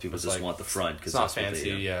 Yeah, most people It's just like- want the front It's because not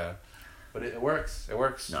fancy, yeah, but it works. It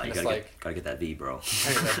works. No, And you it's gotta like gotta get that V, bro.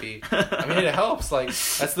 I mean, it helps. Like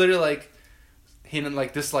that's literally like he didn't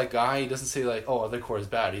like this like guy. He doesn't say like, oh, other core is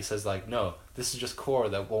bad. He says like, no, this is just core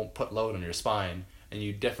that won't put load on your spine, and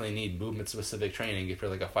you definitely need movement specific training if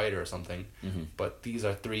you're like a fighter or something. Mm-hmm. But these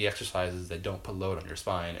are 3 exercises that don't put load on your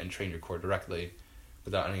spine and train your core directly,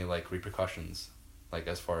 without any like repercussions, like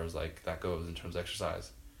as far as like that goes in terms of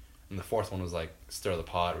exercise. And the fourth one was like stir the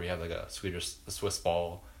pot, where you have like a Swiss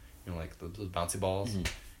ball, you know, like those bouncy balls. Mm-hmm.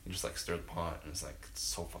 You just like stir the pot, and it's like it's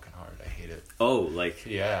so fucking hard. I hate it. Oh, like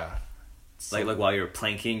Yeah. like while you're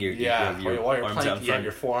planking, While you're arms planking, out you front. have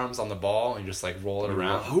your forearms on the ball and you just like roll it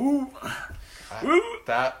around. Ooh.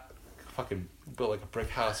 That fucking built like a brick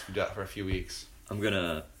house if you do that for a few weeks. I'm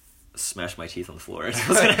gonna smash my teeth on the floor. That's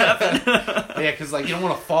what's gonna happen. Yeah, because like you don't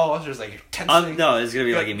want to fall. It's just like you're tensing. No, it's gonna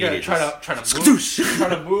be like Yeah, immediate. try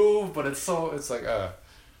to move, but it's like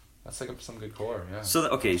that's like some good core. Yeah.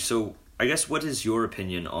 So I guess what is your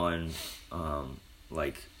opinion on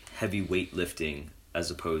like heavy weightlifting as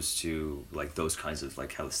opposed to like those kinds of like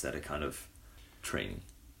calisthenic kind of training?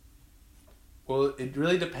 Well, it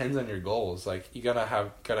really depends on your goals. Like you gotta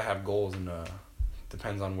have goals, and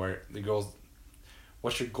depends on where the goals,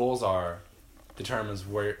 what your goals are, determines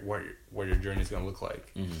where your journey is gonna look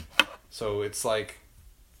like. Mm-hmm. So it's like,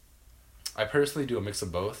 I personally do a mix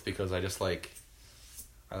of both because I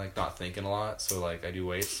like not thinking a lot. So like I do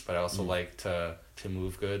weights, but I also like to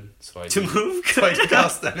move good. So I do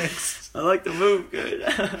calisthenics. I like to move good.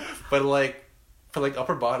 But like for like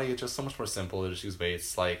upper body, it's just so much more simple to just use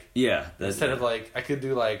weights. Like Yeah. instead of like I could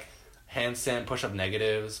do like handstand push up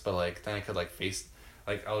negatives, but like then I could like face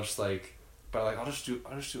like I'll just do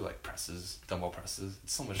like presses, dumbbell presses.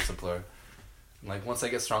 It's so much simpler. And like once I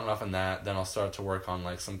get strong enough in that, then I'll start to work on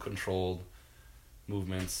like some controlled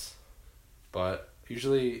movements. But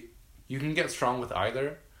usually you can get strong with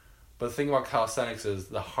either. But the thing about calisthenics is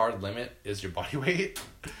the hard limit is your body weight.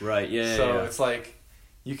 Right. Yeah. So yeah. it's like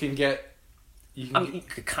you could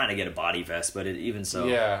kind of get a body vest, but even so.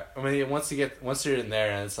 Yeah, I mean, once you're in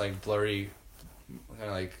there and it's like blurry, kind of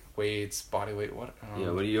like weights, body weight, what? Yeah,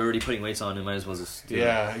 but you're already putting weights on, you might as well just do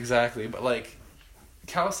Yeah, exactly. But like,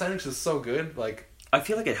 calisthenics is so good. Like, I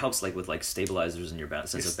feel like it helps like with like stabilizers in your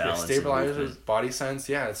sense of balance. and stabilizers, movement. body sense.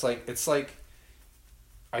 Yeah, it's like.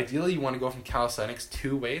 Ideally, you want to go from calisthenics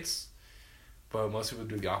to weights, but most people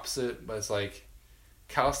do the opposite. But it's like,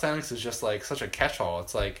 calisthenics is just like such a catch-all.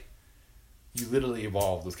 It's like, you literally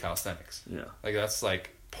evolved with calisthenics. Yeah. Like that's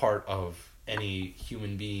like part of any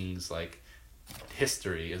human being's like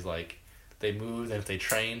history is like they moved, and if they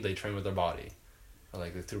train with their body, or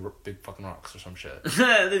like they threw big fucking rocks or some shit.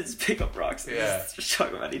 They just pick up rocks and Yeah. just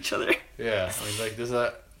talk about each other. Yeah, I mean like there's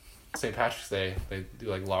that St. Patrick's Day they do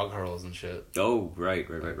like log hurls and shit. Oh, right.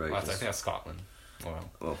 Well, I think that's Scotland.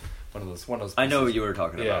 Well, one of those. I know places. what you were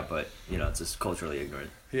talking Yeah. about, but it's just culturally ignorant.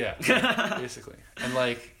 Yeah, basically, and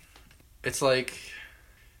like, it's like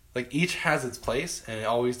each has its place, and it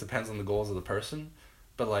always depends on the goals of the person,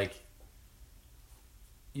 but like,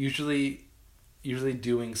 usually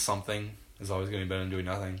doing something is always going to be better than doing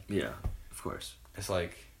nothing. Yeah, of course. It's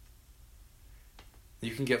like,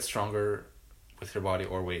 you can get stronger with your body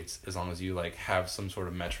or weights as long as you like have some sort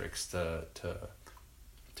of metrics to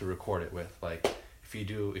record it with. Like, if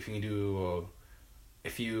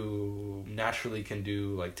you naturally can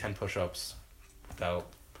do like 10 push-ups without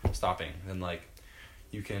stopping, then like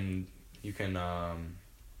you can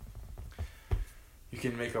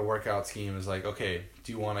make a workout scheme as like, okay,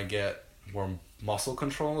 do you want to get more muscle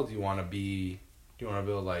control? Do you want to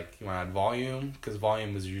build like, you want to add volume? Because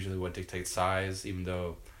volume is usually what dictates size, even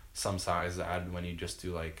though some size add when you just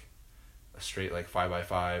do like a a straight like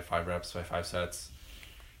 5x5, 5 reps by 5 sets.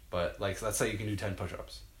 But like let's say you can do 10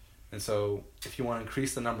 push-ups. And so if you want to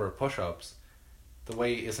increase the number of push-ups, the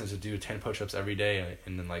way isn't to do 10 push-ups every day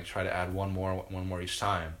and then like try to add one more each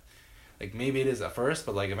time. Like maybe it is at first,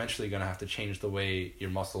 but like eventually you're going to have to change the way your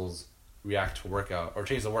muscles react to workout, or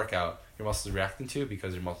change the workout your muscles are reacting to,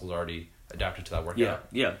 because your muscles are already adapted to that workout.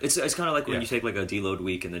 Yeah. It's kind of like when you take like a deload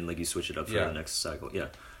week and then like you switch it up for the next cycle. Yeah.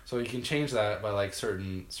 So you can change that by like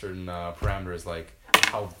certain parameters, like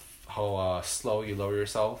how slow you lower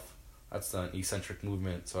yourself. That's an eccentric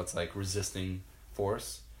movement, so it's like resisting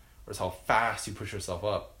force. Or it's how fast you push yourself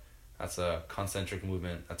up. That's a concentric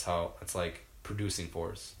movement. That's how it's like producing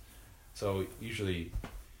force. So usually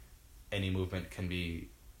any movement can be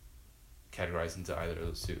categorized into either of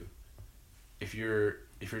those two. If you're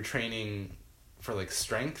training for like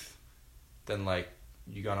strength, then like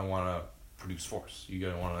you're gonna wanna produce force. You're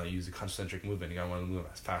gonna wanna use a concentric movement. You're gonna wanna move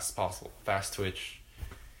as fast as possible. Fast twitch,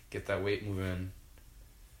 get that weight moving,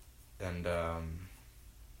 and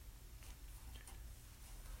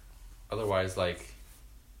otherwise like,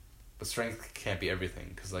 but strength can't be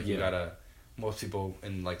everything, because like you gotta, most people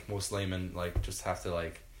and like most laymen like just have to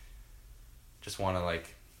like, just want to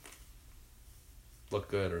like look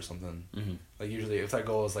good or something. Mm-hmm. Like usually if that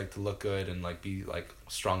goal is like to look good and like be like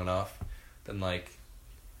strong enough, then like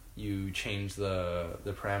you change the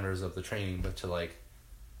parameters of the training, but to like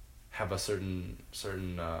have a certain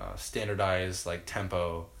standardized like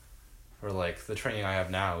tempo. Or like the training I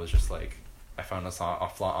have now is just like, I found this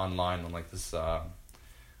online on like this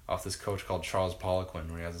off this coach called Charles Poliquin,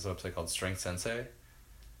 where he has this website called Strength Sensei.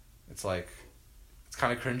 It's like, it's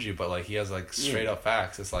kind of cringy, but like he has like straight up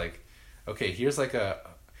facts. It's like, okay, here's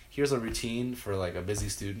a routine for like a busy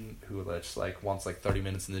student who just like wants like 30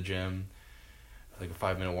 minutes in the gym, like a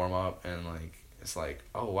 5-minute warm up, and like it's like,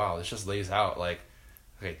 oh wow, this just lays out like,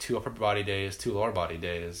 okay, 2 upper body days, 2 lower body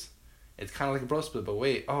days. It's kind of like a bro split, but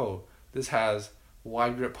wait, this has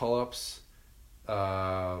wide grip pull-ups,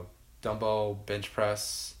 dumbbell bench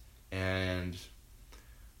press, and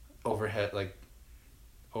overhead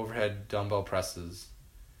dumbbell presses.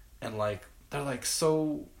 And like they're like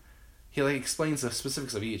so, he like explains the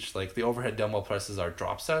specifics of each. Like the overhead dumbbell presses are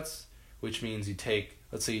drop sets, which means you take,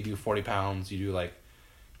 let's say you do 40 pounds, you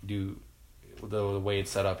do the way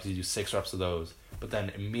it's set up is you do 6 reps of those, but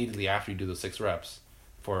then immediately after you do those 6 reps,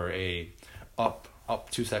 for a up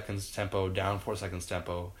 2 seconds tempo, down 4 seconds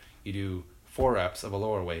tempo, you do 4 reps of a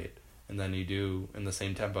lower weight, and then you do in the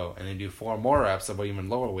same tempo, and then you do 4 more reps of an even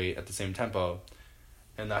lower weight at the same tempo.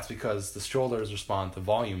 And that's because the shoulders respond to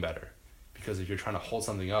volume better. Because if you're trying to hold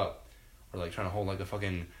something up, or like trying to hold like a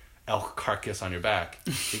fucking elk carcass on your back,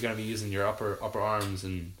 you're gonna be using your upper arms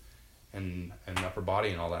and upper body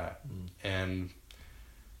and all that. And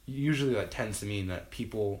usually that tends to mean that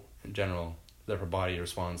people in general, their upper body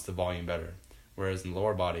responds to volume better. Whereas in the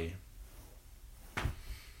lower body,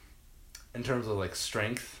 in terms of like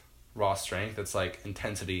strength, raw strength, it's like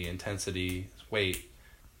intensity, weight.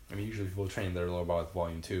 I mean, usually people train their lower body with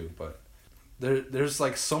volume too, but there's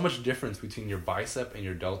like so much difference between your bicep and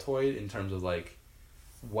your deltoid in terms of like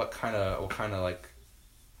what kind of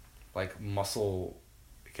like muscle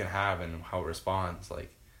it can have and how it responds. Like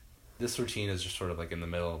this routine is just sort of like in the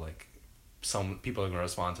middle. Like some people are going to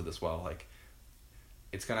respond to this well. Like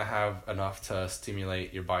it's going to have enough to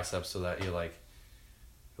stimulate your biceps so that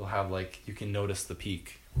you'll have like, you can notice the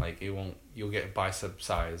peak. Like you'll get bicep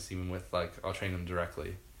size even with like, I'll train them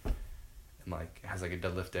directly. And like it has like a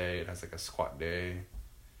deadlift day, it has like a squat day.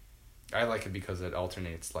 I like it because it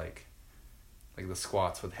alternates like the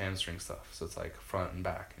squats with hamstring stuff. So it's like front and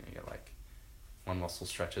back, and you get like one muscle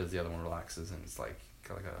stretches, the other one relaxes, and it's like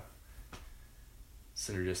got like a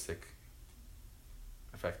synergistic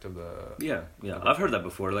effect of the I've heard that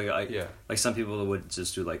before. Like like some people would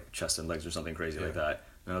just do like chest and legs or something crazy like that,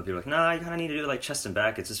 and other people are like, nah, you kind of need to do like chest and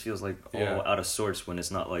back. It just feels like all out of sorts when it's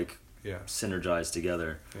not like synergized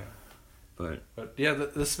together. But yeah,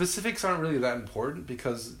 the specifics aren't really that important,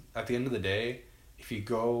 because at the end of the day, if you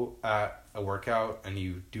go at a workout and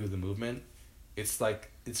you do the movement, it's like,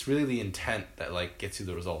 it's really the intent that like gets you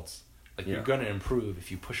the results. Like you're gonna improve if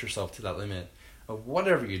you push yourself to that limit of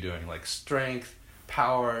whatever you're doing, like strength,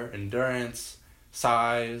 power, endurance,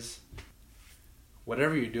 size,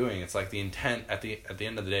 whatever you're doing. It's like the intent at the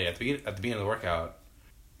end of the day, at the beginning of the workout,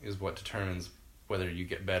 is what determines whether you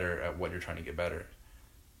get better at what you're trying to get better.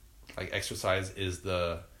 Like exercise is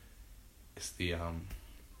the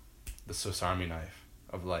Swiss Army knife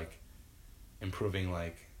of like improving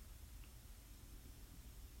like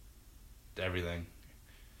everything.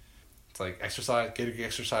 It's like exercise, get good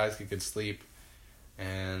exercise, get good sleep,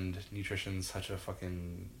 and nutrition's such a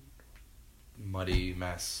fucking muddy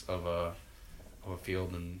mess of a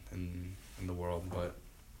field in the world. But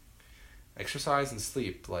exercise and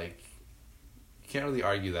sleep, like, you can't really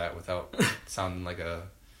argue that without sounding like a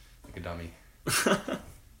dummy.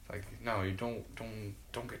 Like, no, you don't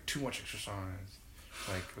get too much exercise.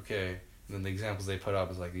 Like, okay. And then the examples they put up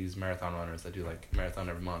is like these marathon runners that do like marathon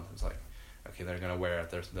every month. It's like, okay, they're gonna wear out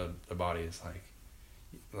their bodies,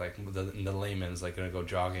 like the layman's like gonna go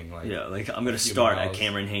jogging, like, yeah, like I'm gonna start miles at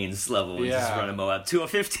Cameron Haynes level and just run a Moab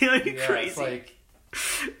 250. Like, yeah, crazy. it's like,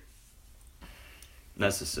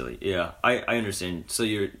 that's just silly. Yeah, I understand. So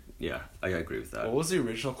I agree with that. what was the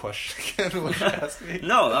original question again? What you asked me?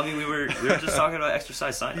 No, I mean we were just talking about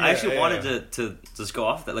exercise science. I actually wanted to just go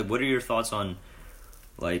off that. Like, what are your thoughts on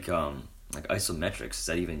like isometrics? Is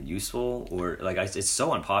that even useful, or like it's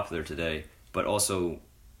so unpopular today? But also,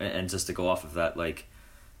 and just to go off of that, like,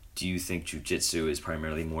 do you think jiu-jitsu is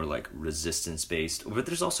primarily more like resistance based? But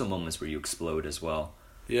there's also moments where you explode as well.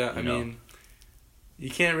 Yeah, I mean, you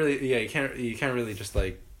can't really just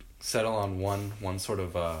like settle on one sort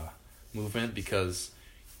of movement, because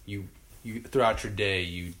you throughout your day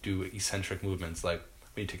you do eccentric movements. Like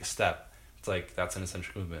when you take a step, it's like that's an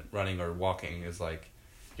eccentric movement. Running or walking is like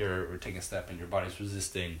you're taking a step and your body's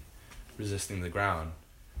resisting the ground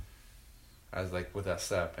as like with that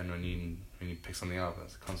step. And when you pick something up,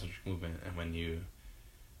 that's a concentric movement. And when you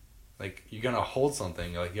like, you're gonna hold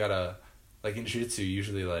something, like you gotta, like in jiu-jitsu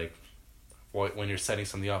usually, like when you're setting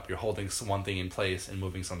something up, you're holding one thing in place and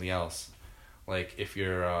moving something else. Like if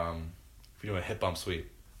you're doing a hip bump sweep,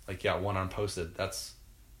 like one arm posted, that's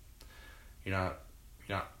you're not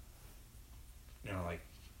like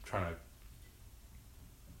trying to,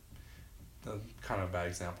 kind of a bad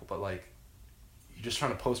example, but like you're just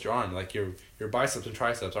trying to post your arm, like your biceps and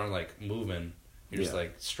triceps aren't like moving, you're just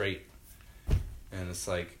like straight, and it's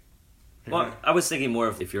like, well, I was thinking more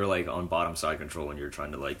of if you're like on bottom side control and you're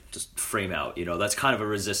trying to like just frame out, that's kind of a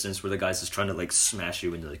resistance where the guy's just trying to like smash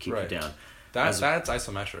you into to keep you down. That's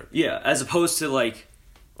isometric. Yeah, as opposed to like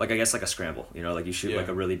I guess like a scramble, like you shoot like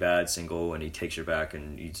a really bad single and he takes your back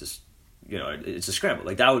and you just, it's a scramble.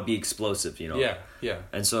 Like that would be explosive, Yeah.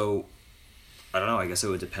 And so, I don't know, I guess it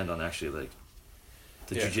would depend on actually like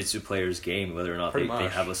the jiu-jitsu player's game, whether or not they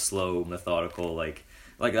have a slow, methodical, like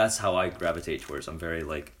that's how I gravitate towards. I'm very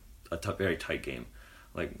like very tight game,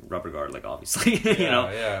 like rubber guard, like obviously,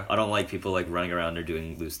 I don't like people like running around or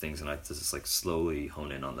doing loose things, and I just like slowly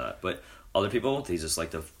hone in on that. But other people, they just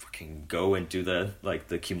like to fucking go and do the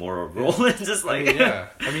Kimura roll and just like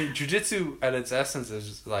I mean, jiu-jitsu at its essence is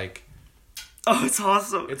just like, oh, it's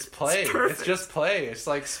awesome. It's play. It's just play. It's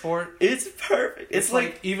like sport. It's perfect. It's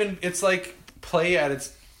like it's like play at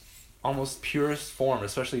its almost purest form,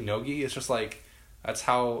 especially nogi. It's just like that's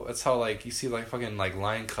how like you see like fucking like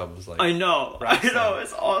lion cubs, like I know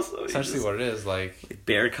it's awesome. Essentially what it is, like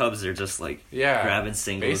bear cubs are just like grabbing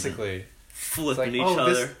singles, basically flipping each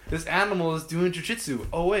other. This animal is doing jiu-jitsu.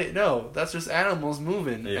 Oh wait, no, that's just animals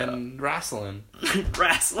moving and wrestling.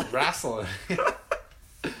 Wrestling.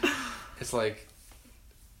 It's like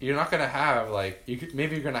you're not gonna have like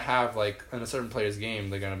maybe you're gonna have like in a certain player's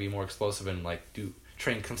game they're gonna be more explosive and like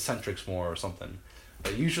train concentrics more or something,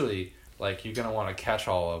 but usually like you're gonna want to catch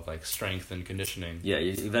all of like strength and conditioning. Yeah,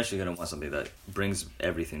 you're eventually gonna want something that brings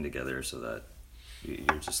everything together so that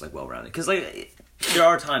you're just like well rounded. Because like there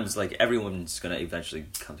are times like everyone's gonna eventually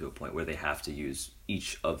come to a point where they have to use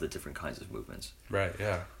each of the different kinds of movements. Right.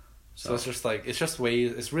 Yeah. So it's just like it's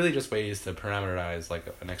really just ways to parameterize like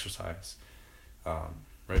an exercise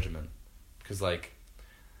regimen, because like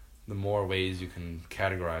the more ways you can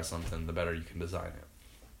categorize something, the better you can design it.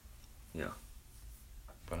 Yeah.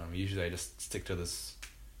 But usually I just stick to this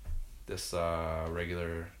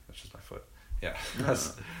regular. That's just my foot. Yeah.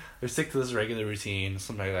 I stick to this regular routine.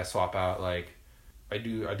 Sometimes I swap out, like I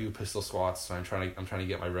do pistol squats. So I'm trying to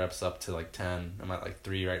get my reps up to like 10. I'm at like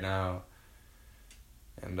 3 right now.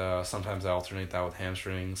 And sometimes I alternate that with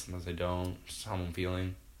hamstrings. Sometimes I don't. Just how I'm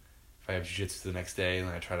feeling. If I have jiu-jitsu the next day, then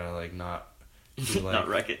I try to like not do like not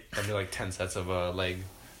wreck it. I do like 10 sets of a leg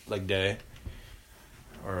day.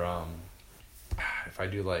 Or if I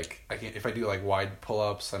do like wide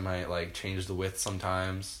pull-ups, I might like change the width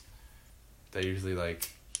sometimes. They usually like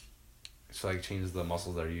change the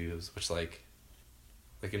muscles that are used, which like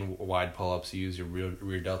in wide pull-ups you use your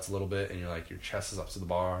rear delts a little bit and you're like your chest is up to the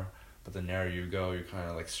bar, but the narrower you go, you're kind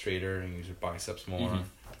of like straighter and you use your biceps more.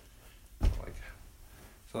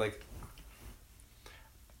 Mm-hmm.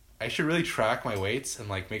 I should really track my weights and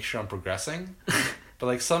like make sure I'm progressing. But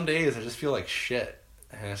like some days I just feel like shit.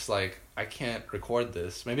 And it's like, I can't record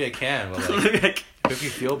this. Maybe I can, but like make me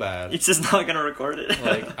feel bad. It's just not gonna record it.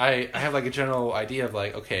 Like I have like a general idea of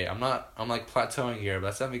like, okay, I'm like plateauing here, but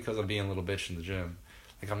that's not because I'm being a little bitch in the gym.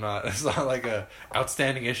 Like I'm not. It's not like a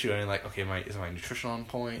outstanding issue. I mean, like, okay, is my nutrition on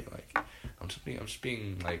point? Like, I'm just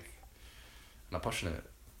being like, I'm not pushing it.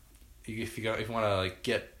 If you want to like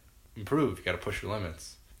improve, you got to push your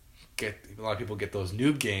limits. A lot of people get those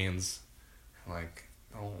noob gains, like,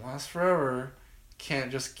 don't last forever.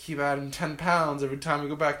 Can't just keep adding 10 pounds every time you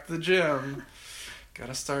go back to the gym.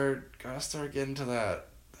 Gotta start getting to that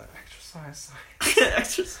exercise science.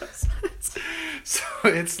 Exercise science. So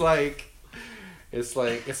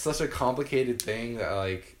it's such a complicated thing that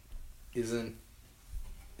like isn't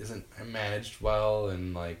managed well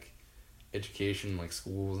in like education, like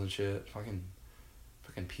schools and shit. Fucking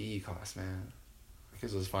PE class, man.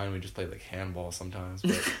 Because it was fine. We just played like handball sometimes,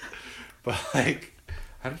 but like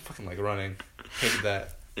I didn't fucking like running. Hated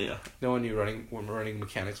that. Yeah. No one knew what running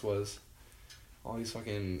mechanics was. All these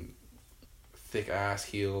fucking thick ass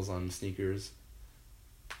heels on sneakers.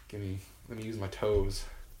 Let me use my toes.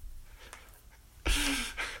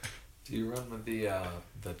 Do you run with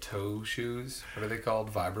the toe shoes? What are they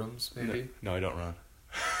called? Vibrams, maybe? No, I don't run.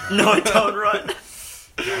 No, I don't run.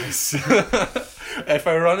 Nice. If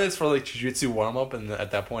I run, it's for like jiu-jitsu warm-up, and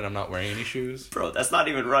at that point I'm not wearing any shoes. Bro, that's not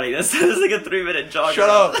even running. That's like a 3-minute jog. Shut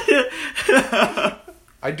up.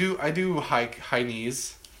 I do high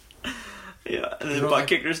knees. Yeah, and then butt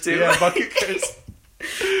kickers too. Yeah, butt kickers.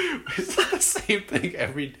 It's not the same thing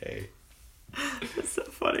every day. That's so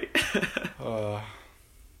funny.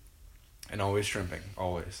 And always shrimping,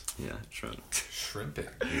 always. Yeah, shrimp. Shrimping.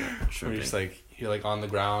 Yeah, Where shrimping. you're just like you're like on the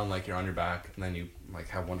ground, like you're on your back, and then you like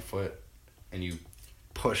have one foot, and you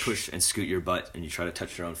push and scoot your butt, and you try to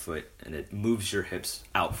touch your own foot, and it moves your hips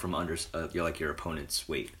out from under your opponent's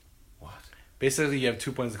weight. What? Basically, you have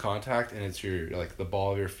 2 points of contact, and it's your like the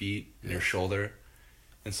ball of your feet and your shoulder,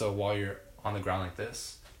 and so while you're on the ground like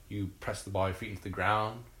this, you press the ball of your feet into the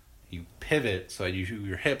ground, you pivot so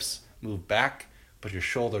your hips move back, but your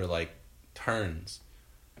shoulder like turns.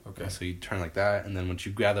 Okay. And so you turn like that, and then once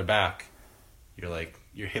you gather back, you're like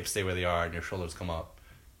your hips stay where they are, and your shoulders come up.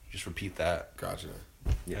 You just repeat that. Gotcha.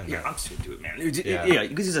 Yeah, Yeah, I'm just gonna do it, man. Yeah. Yeah,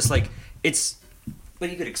 because it's just like it's. But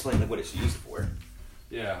you could explain like what it's used for.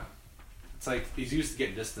 Yeah, it's like he's used to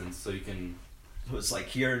get distance, so you can. It was like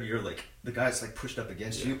here, and you're like the guy's like pushed up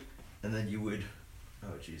against Yeah. you, and then you would.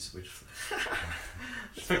 Oh jeez, which.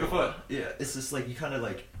 Just pick a foot. Yeah, it's just like you kind of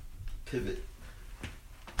like pivot.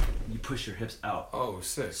 You push your hips out. Oh,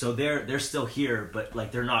 sick. So they're still here, but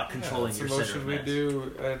like they're not controlling your center of we mass.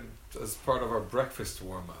 do as part of our breakfast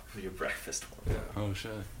warm up. Your breakfast. Yeah. Oh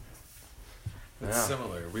shit. It's Yeah.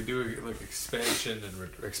 similar. We do like expansion and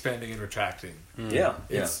expanding and retracting. Yeah,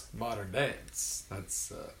 yeah. It's modern dance.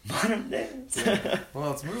 That's Modern dance. yeah.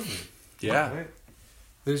 Well, it's movement. Yeah. Right?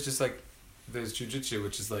 There's jujitsu,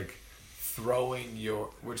 which is like throwing your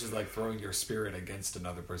spirit against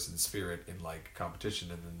another person's spirit in like competition,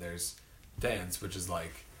 and then there's dance, which is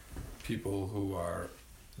like people who are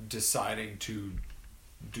deciding to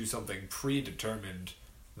do something predetermined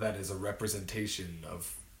that is a representation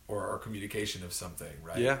of or communication of something,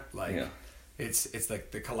 right? Yeah. Like Yeah. it's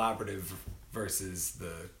like the collaborative versus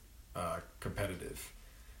the competitive,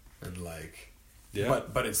 and like Yeah.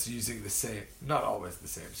 but it's using the same, not always the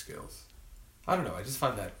same skills. I don't know. I just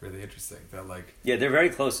find that really interesting. That like Yeah, they're very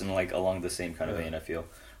close and like along the same kind of Yeah. vein. I feel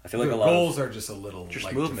like the a lot goals of are just a little Just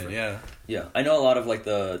like, movement, different. yeah. yeah. I know a lot of like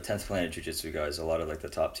the 10th Planet Jiu-Jitsu guys. A lot of like the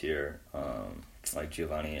top tier, like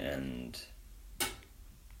Giovanni and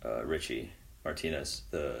Richie Martinez,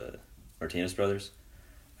 the Martinez brothers.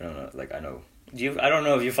 I don't know. Like I know. I don't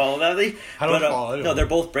know if you follow that. I don't follow it. No, they're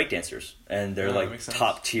both breakdancers, and they're Yeah, that like makes sense.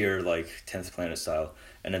 top tier, like 10th Planet style,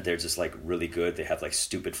 and then they're just like really good. They have like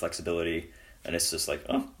stupid flexibility, and it's just like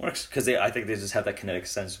works because I think they just have that kinetic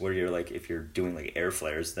sense where you're like if you're doing like air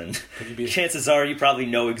flares, then chances are you probably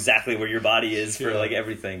know exactly where your body is for Yeah. like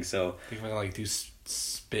everything. So They can like do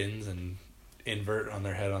spins and invert on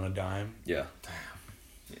their head on a dime. yeah,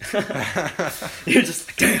 you're just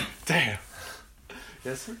like damn. Damn.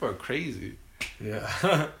 Yeah, some people are crazy.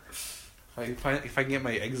 Yeah. If I can get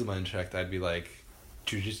my eczema in check, I'd be like,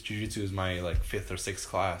 jiu-jitsu is my like 5th or 6th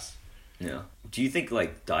class. Yeah. Do you think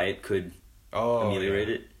like diet could ameliorate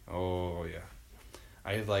yeah. it? Oh yeah.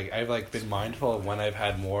 I've been mindful of when I've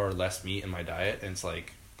had more or less meat in my diet, and it's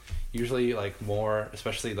like usually like more,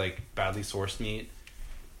 especially like badly sourced meat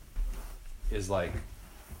is like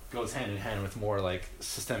goes hand in hand with more like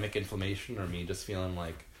systemic inflammation or me just feeling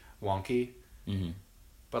like wonky. Mm-hmm.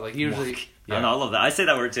 But like usually I don't know, I love that. I say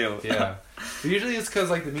that word too. yeah. But usually it's because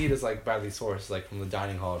like the meat is like badly sourced, like from the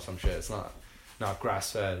dining hall or some shit. It's not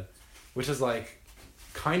grass fed, which is like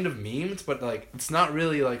kind of memed, but like it's not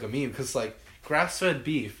really like a meme because like grass-fed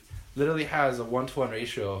beef literally has a 1-to-1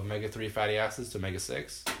 ratio of omega-3 fatty acids to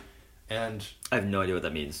omega-6, and I have no idea what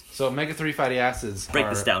that means. so omega-3 fatty acids Break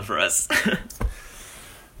this down for us.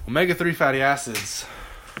 Omega-3 fatty acids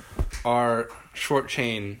are short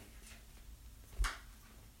chain.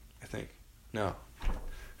 I think no.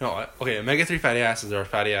 Okay, omega-3 fatty acids are a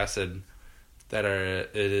fatty acid that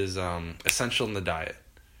is essential in the diet.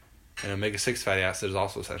 And omega-6 fatty acid is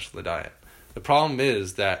also essential in the diet. The problem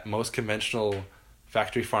is that most conventional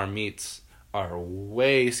factory farm meats are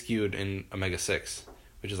way skewed in omega-6,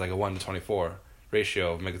 which is like a 1-to-24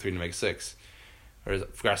 ratio of omega-3 to omega-6. Whereas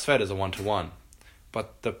grass-fed is a 1-to-1.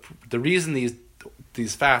 But the reason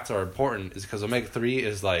these fats are important is because omega-3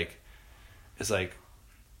 is like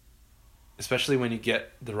especially when you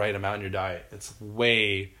get the right amount in your diet, it's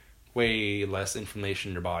way less inflammation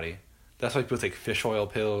in your body. That's why people take fish oil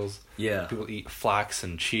pills. Yeah. People eat flax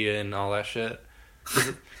and chia and all that shit.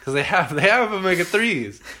 Because they have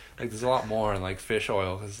omega-3s. Like there's a lot more in like fish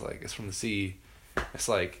oil because like it's from the sea. It's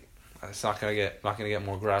like it's not gonna get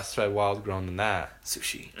more grass-fed wild grown than that.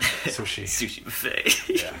 Sushi. Sushi buffet.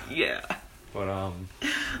 Yeah. Yeah. But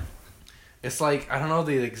it's like I don't know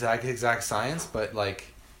the exact science, but like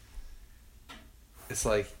it's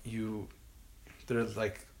like there's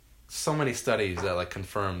like so many studies that like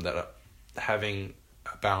confirm that having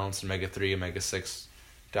a balanced omega-3 omega-6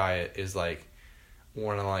 diet is like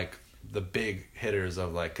one of like the big hitters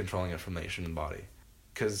of like controlling inflammation in the body,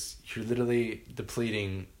 because you're literally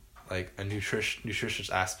depleting like a nutritious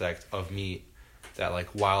aspect of meat that like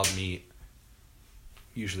wild meat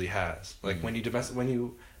usually has. Like when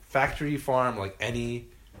you factory farm like any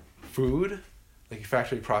food, like you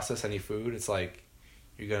factory process any food, it's like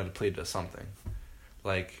you're gonna deplete it of something.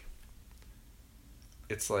 Like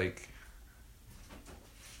it's like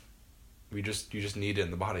you just need it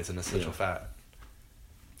in the body. It's an essential fat.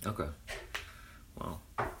 Okay. Wow.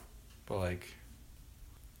 But like,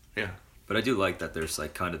 yeah. But I do like that there's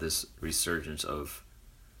like kind of this resurgence of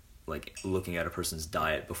like looking at a person's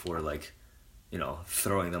diet before like, you know,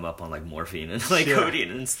 throwing them up on like morphine and like codeine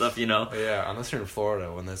and stuff, you know? Yeah, unless you're in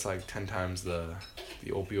Florida when there's like 10 times the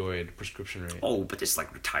opioid prescription rate. Oh, but there's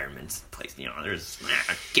like retirement place, you know, there's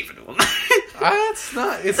give it to them.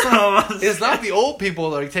 It's not the old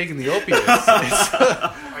people that are taking the opiates.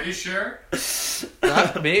 Are you sure?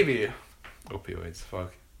 Maybe. Opioids,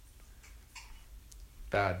 fuck.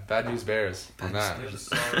 Bad news bears on that. I'm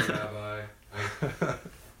sorry, Rabbi.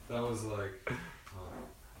 That was like...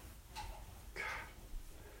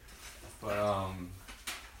 But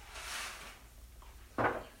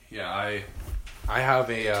yeah, I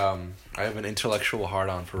have an intellectual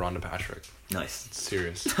hard-on for Rhonda Patrick. Nice. It's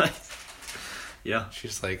serious. Yeah.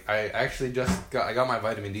 She's like, I actually I got my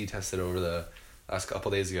vitamin D tested over the last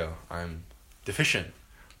couple days ago. I'm deficient,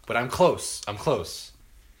 but I'm close.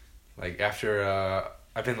 Like after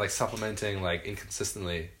I've been like supplementing like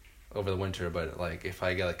inconsistently over the winter, but like if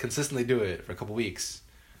I like consistently do it for a couple weeks,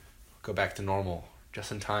 go back to normal.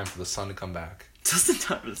 Just in time for the sun to come back. Just in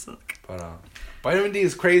time for the sun. But vitamin D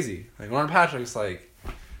is crazy. Like Ron Patrick's like,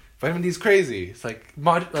 vitamin D is crazy. It's like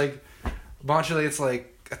modulates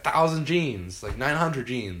like 1,000 genes, like 900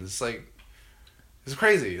 genes. It's like it's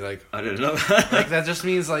crazy. Like I didn't know that. Like that just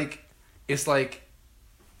means like it's like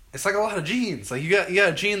a lot of genes. Like you got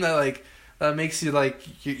a gene that like that makes you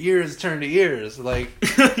like your ears turn to ears. Like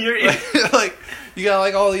your ears. like you got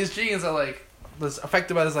like all these genes that like was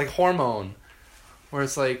affected by this like hormone. Where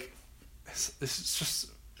it's like, it's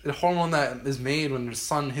just a hormone that is made when the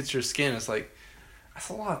sun hits your skin. It's like, that's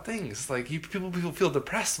a lot of things. Like people feel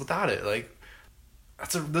depressed without it. Like,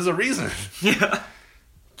 there's a reason. Yeah.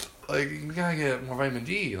 Like you gotta get more vitamin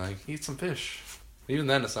D. Like eat some fish. Even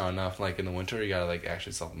then, it's not enough. Like in the winter, you gotta like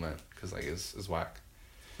actually supplement because like it's whack.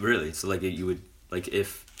 Really? So like you would like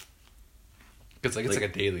if. It's like a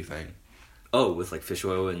daily thing. Oh, with like fish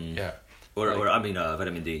oil and. Yeah. Or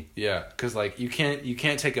vitamin D. Yeah, because like you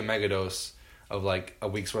can't take a mega dose of like a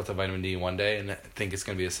week's worth of vitamin D in one day and think it's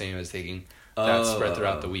gonna be the same as taking that spread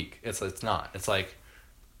throughout the week. It's not. It's like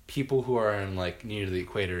people who are in like near the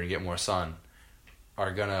equator and get more sun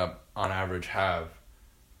are gonna on average have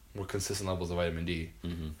more consistent levels of vitamin D,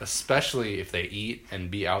 especially if they eat and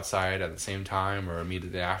be outside at the same time or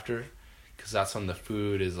immediately after, because that's when the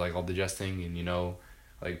food is like all digesting and you know.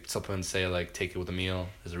 Like supplements say, like take it with a meal.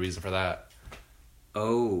 There's a reason for that.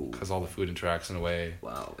 Oh. Because all the food interacts in a way.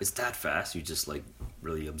 Wow, is that fast? You just like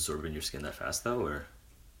really absorb in your skin that fast though, or?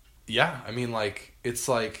 Yeah, I mean like it's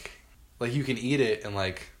like you can eat it and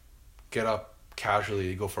like get up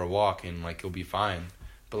casually, go for a walk, and like you'll be fine.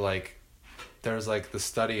 But like there's like the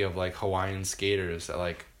study of like Hawaiian skaters that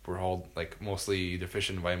like were all like mostly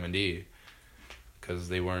deficient in vitamin D, because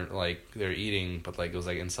they weren't like they're eating, but like it was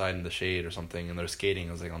like inside in the shade or something, and they're skating.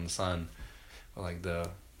 It was like on the sun, but like they're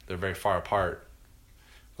very far apart.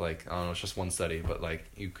 Like I don't know, it's just one study, but like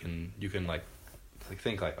you can like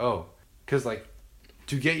think like, oh, because like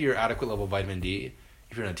to get your adequate level of vitamin D,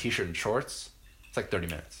 if you're in a t-shirt and shorts, it's like 30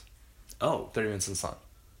 minutes. Oh. 30 minutes in the sun.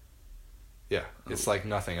 Yeah, it's like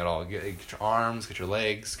nothing at all. Get your arms, get your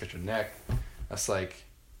legs, get your neck. That's a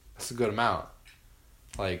good amount.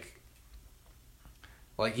 Like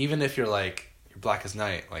even if you're black as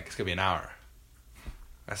night, like it's gonna be an hour.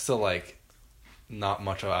 That's still like not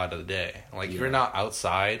much out of the day. Like if you're not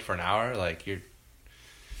outside for an hour, like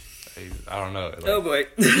I don't know. Like, oh boy.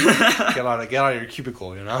 get out of your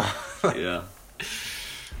cubicle, you know. Yeah.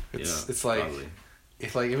 It's like probably.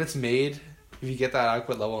 If it's made, if you get that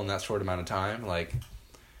adequate level in that short amount of time, like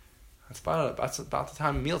that's about the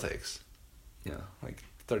time a meal takes. Yeah. Like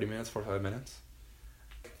 30 minutes, 45 minutes.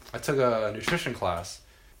 I took a nutrition class.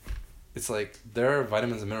 It's like there are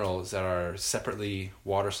vitamins and minerals that are separately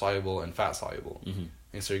water soluble and fat soluble. Mm-hmm.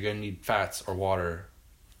 And so you're going to need fats or water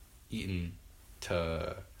eaten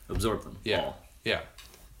to absorb them. Yeah. All. Yeah.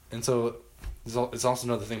 And so it's also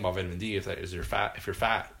another thing about vitamin D. If you're fat,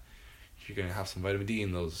 you're going to have some vitamin D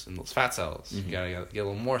in those fat cells. Mm-hmm. You got to get a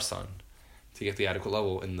little more sun to get the adequate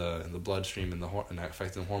level in the bloodstream and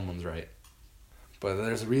affecting the hormones right. But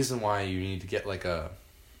there's a reason why you need to get like a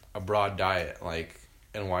broad diet, like,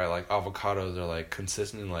 and why like avocados are like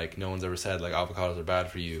consistent. Like no one's ever said like avocados are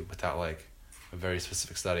bad for you without like a very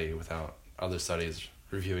specific study, without other studies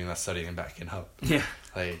reviewing that study and backing up. Yeah.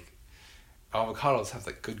 Like avocados have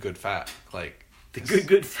like good fat. Like the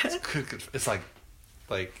good fat. It's good. It's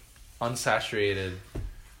like unsaturated,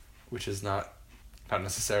 which is not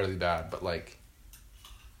necessarily bad, but like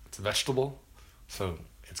it's a vegetable, so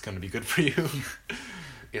it's gonna be good for you.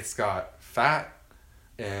 It's got fat.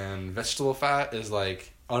 And vegetable fat is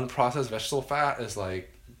like unprocessed vegetable fat is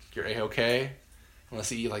like you're A-okay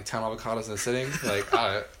unless you eat like 10 avocados in a sitting. Like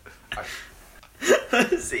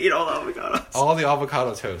Just eat all the avocados. All the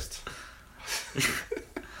avocado toast.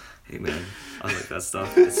 Hey man, I like that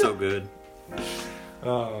stuff. It's so good.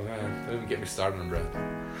 Oh man, don't even get me started on bread.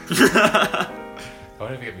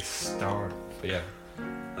 Don't even get me started. But yeah.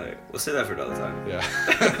 Alright, we'll say that for another time. Yeah.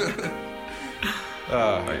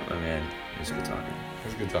 Alright, my man. It was good talking. It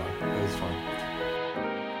was a good talk. It was fun.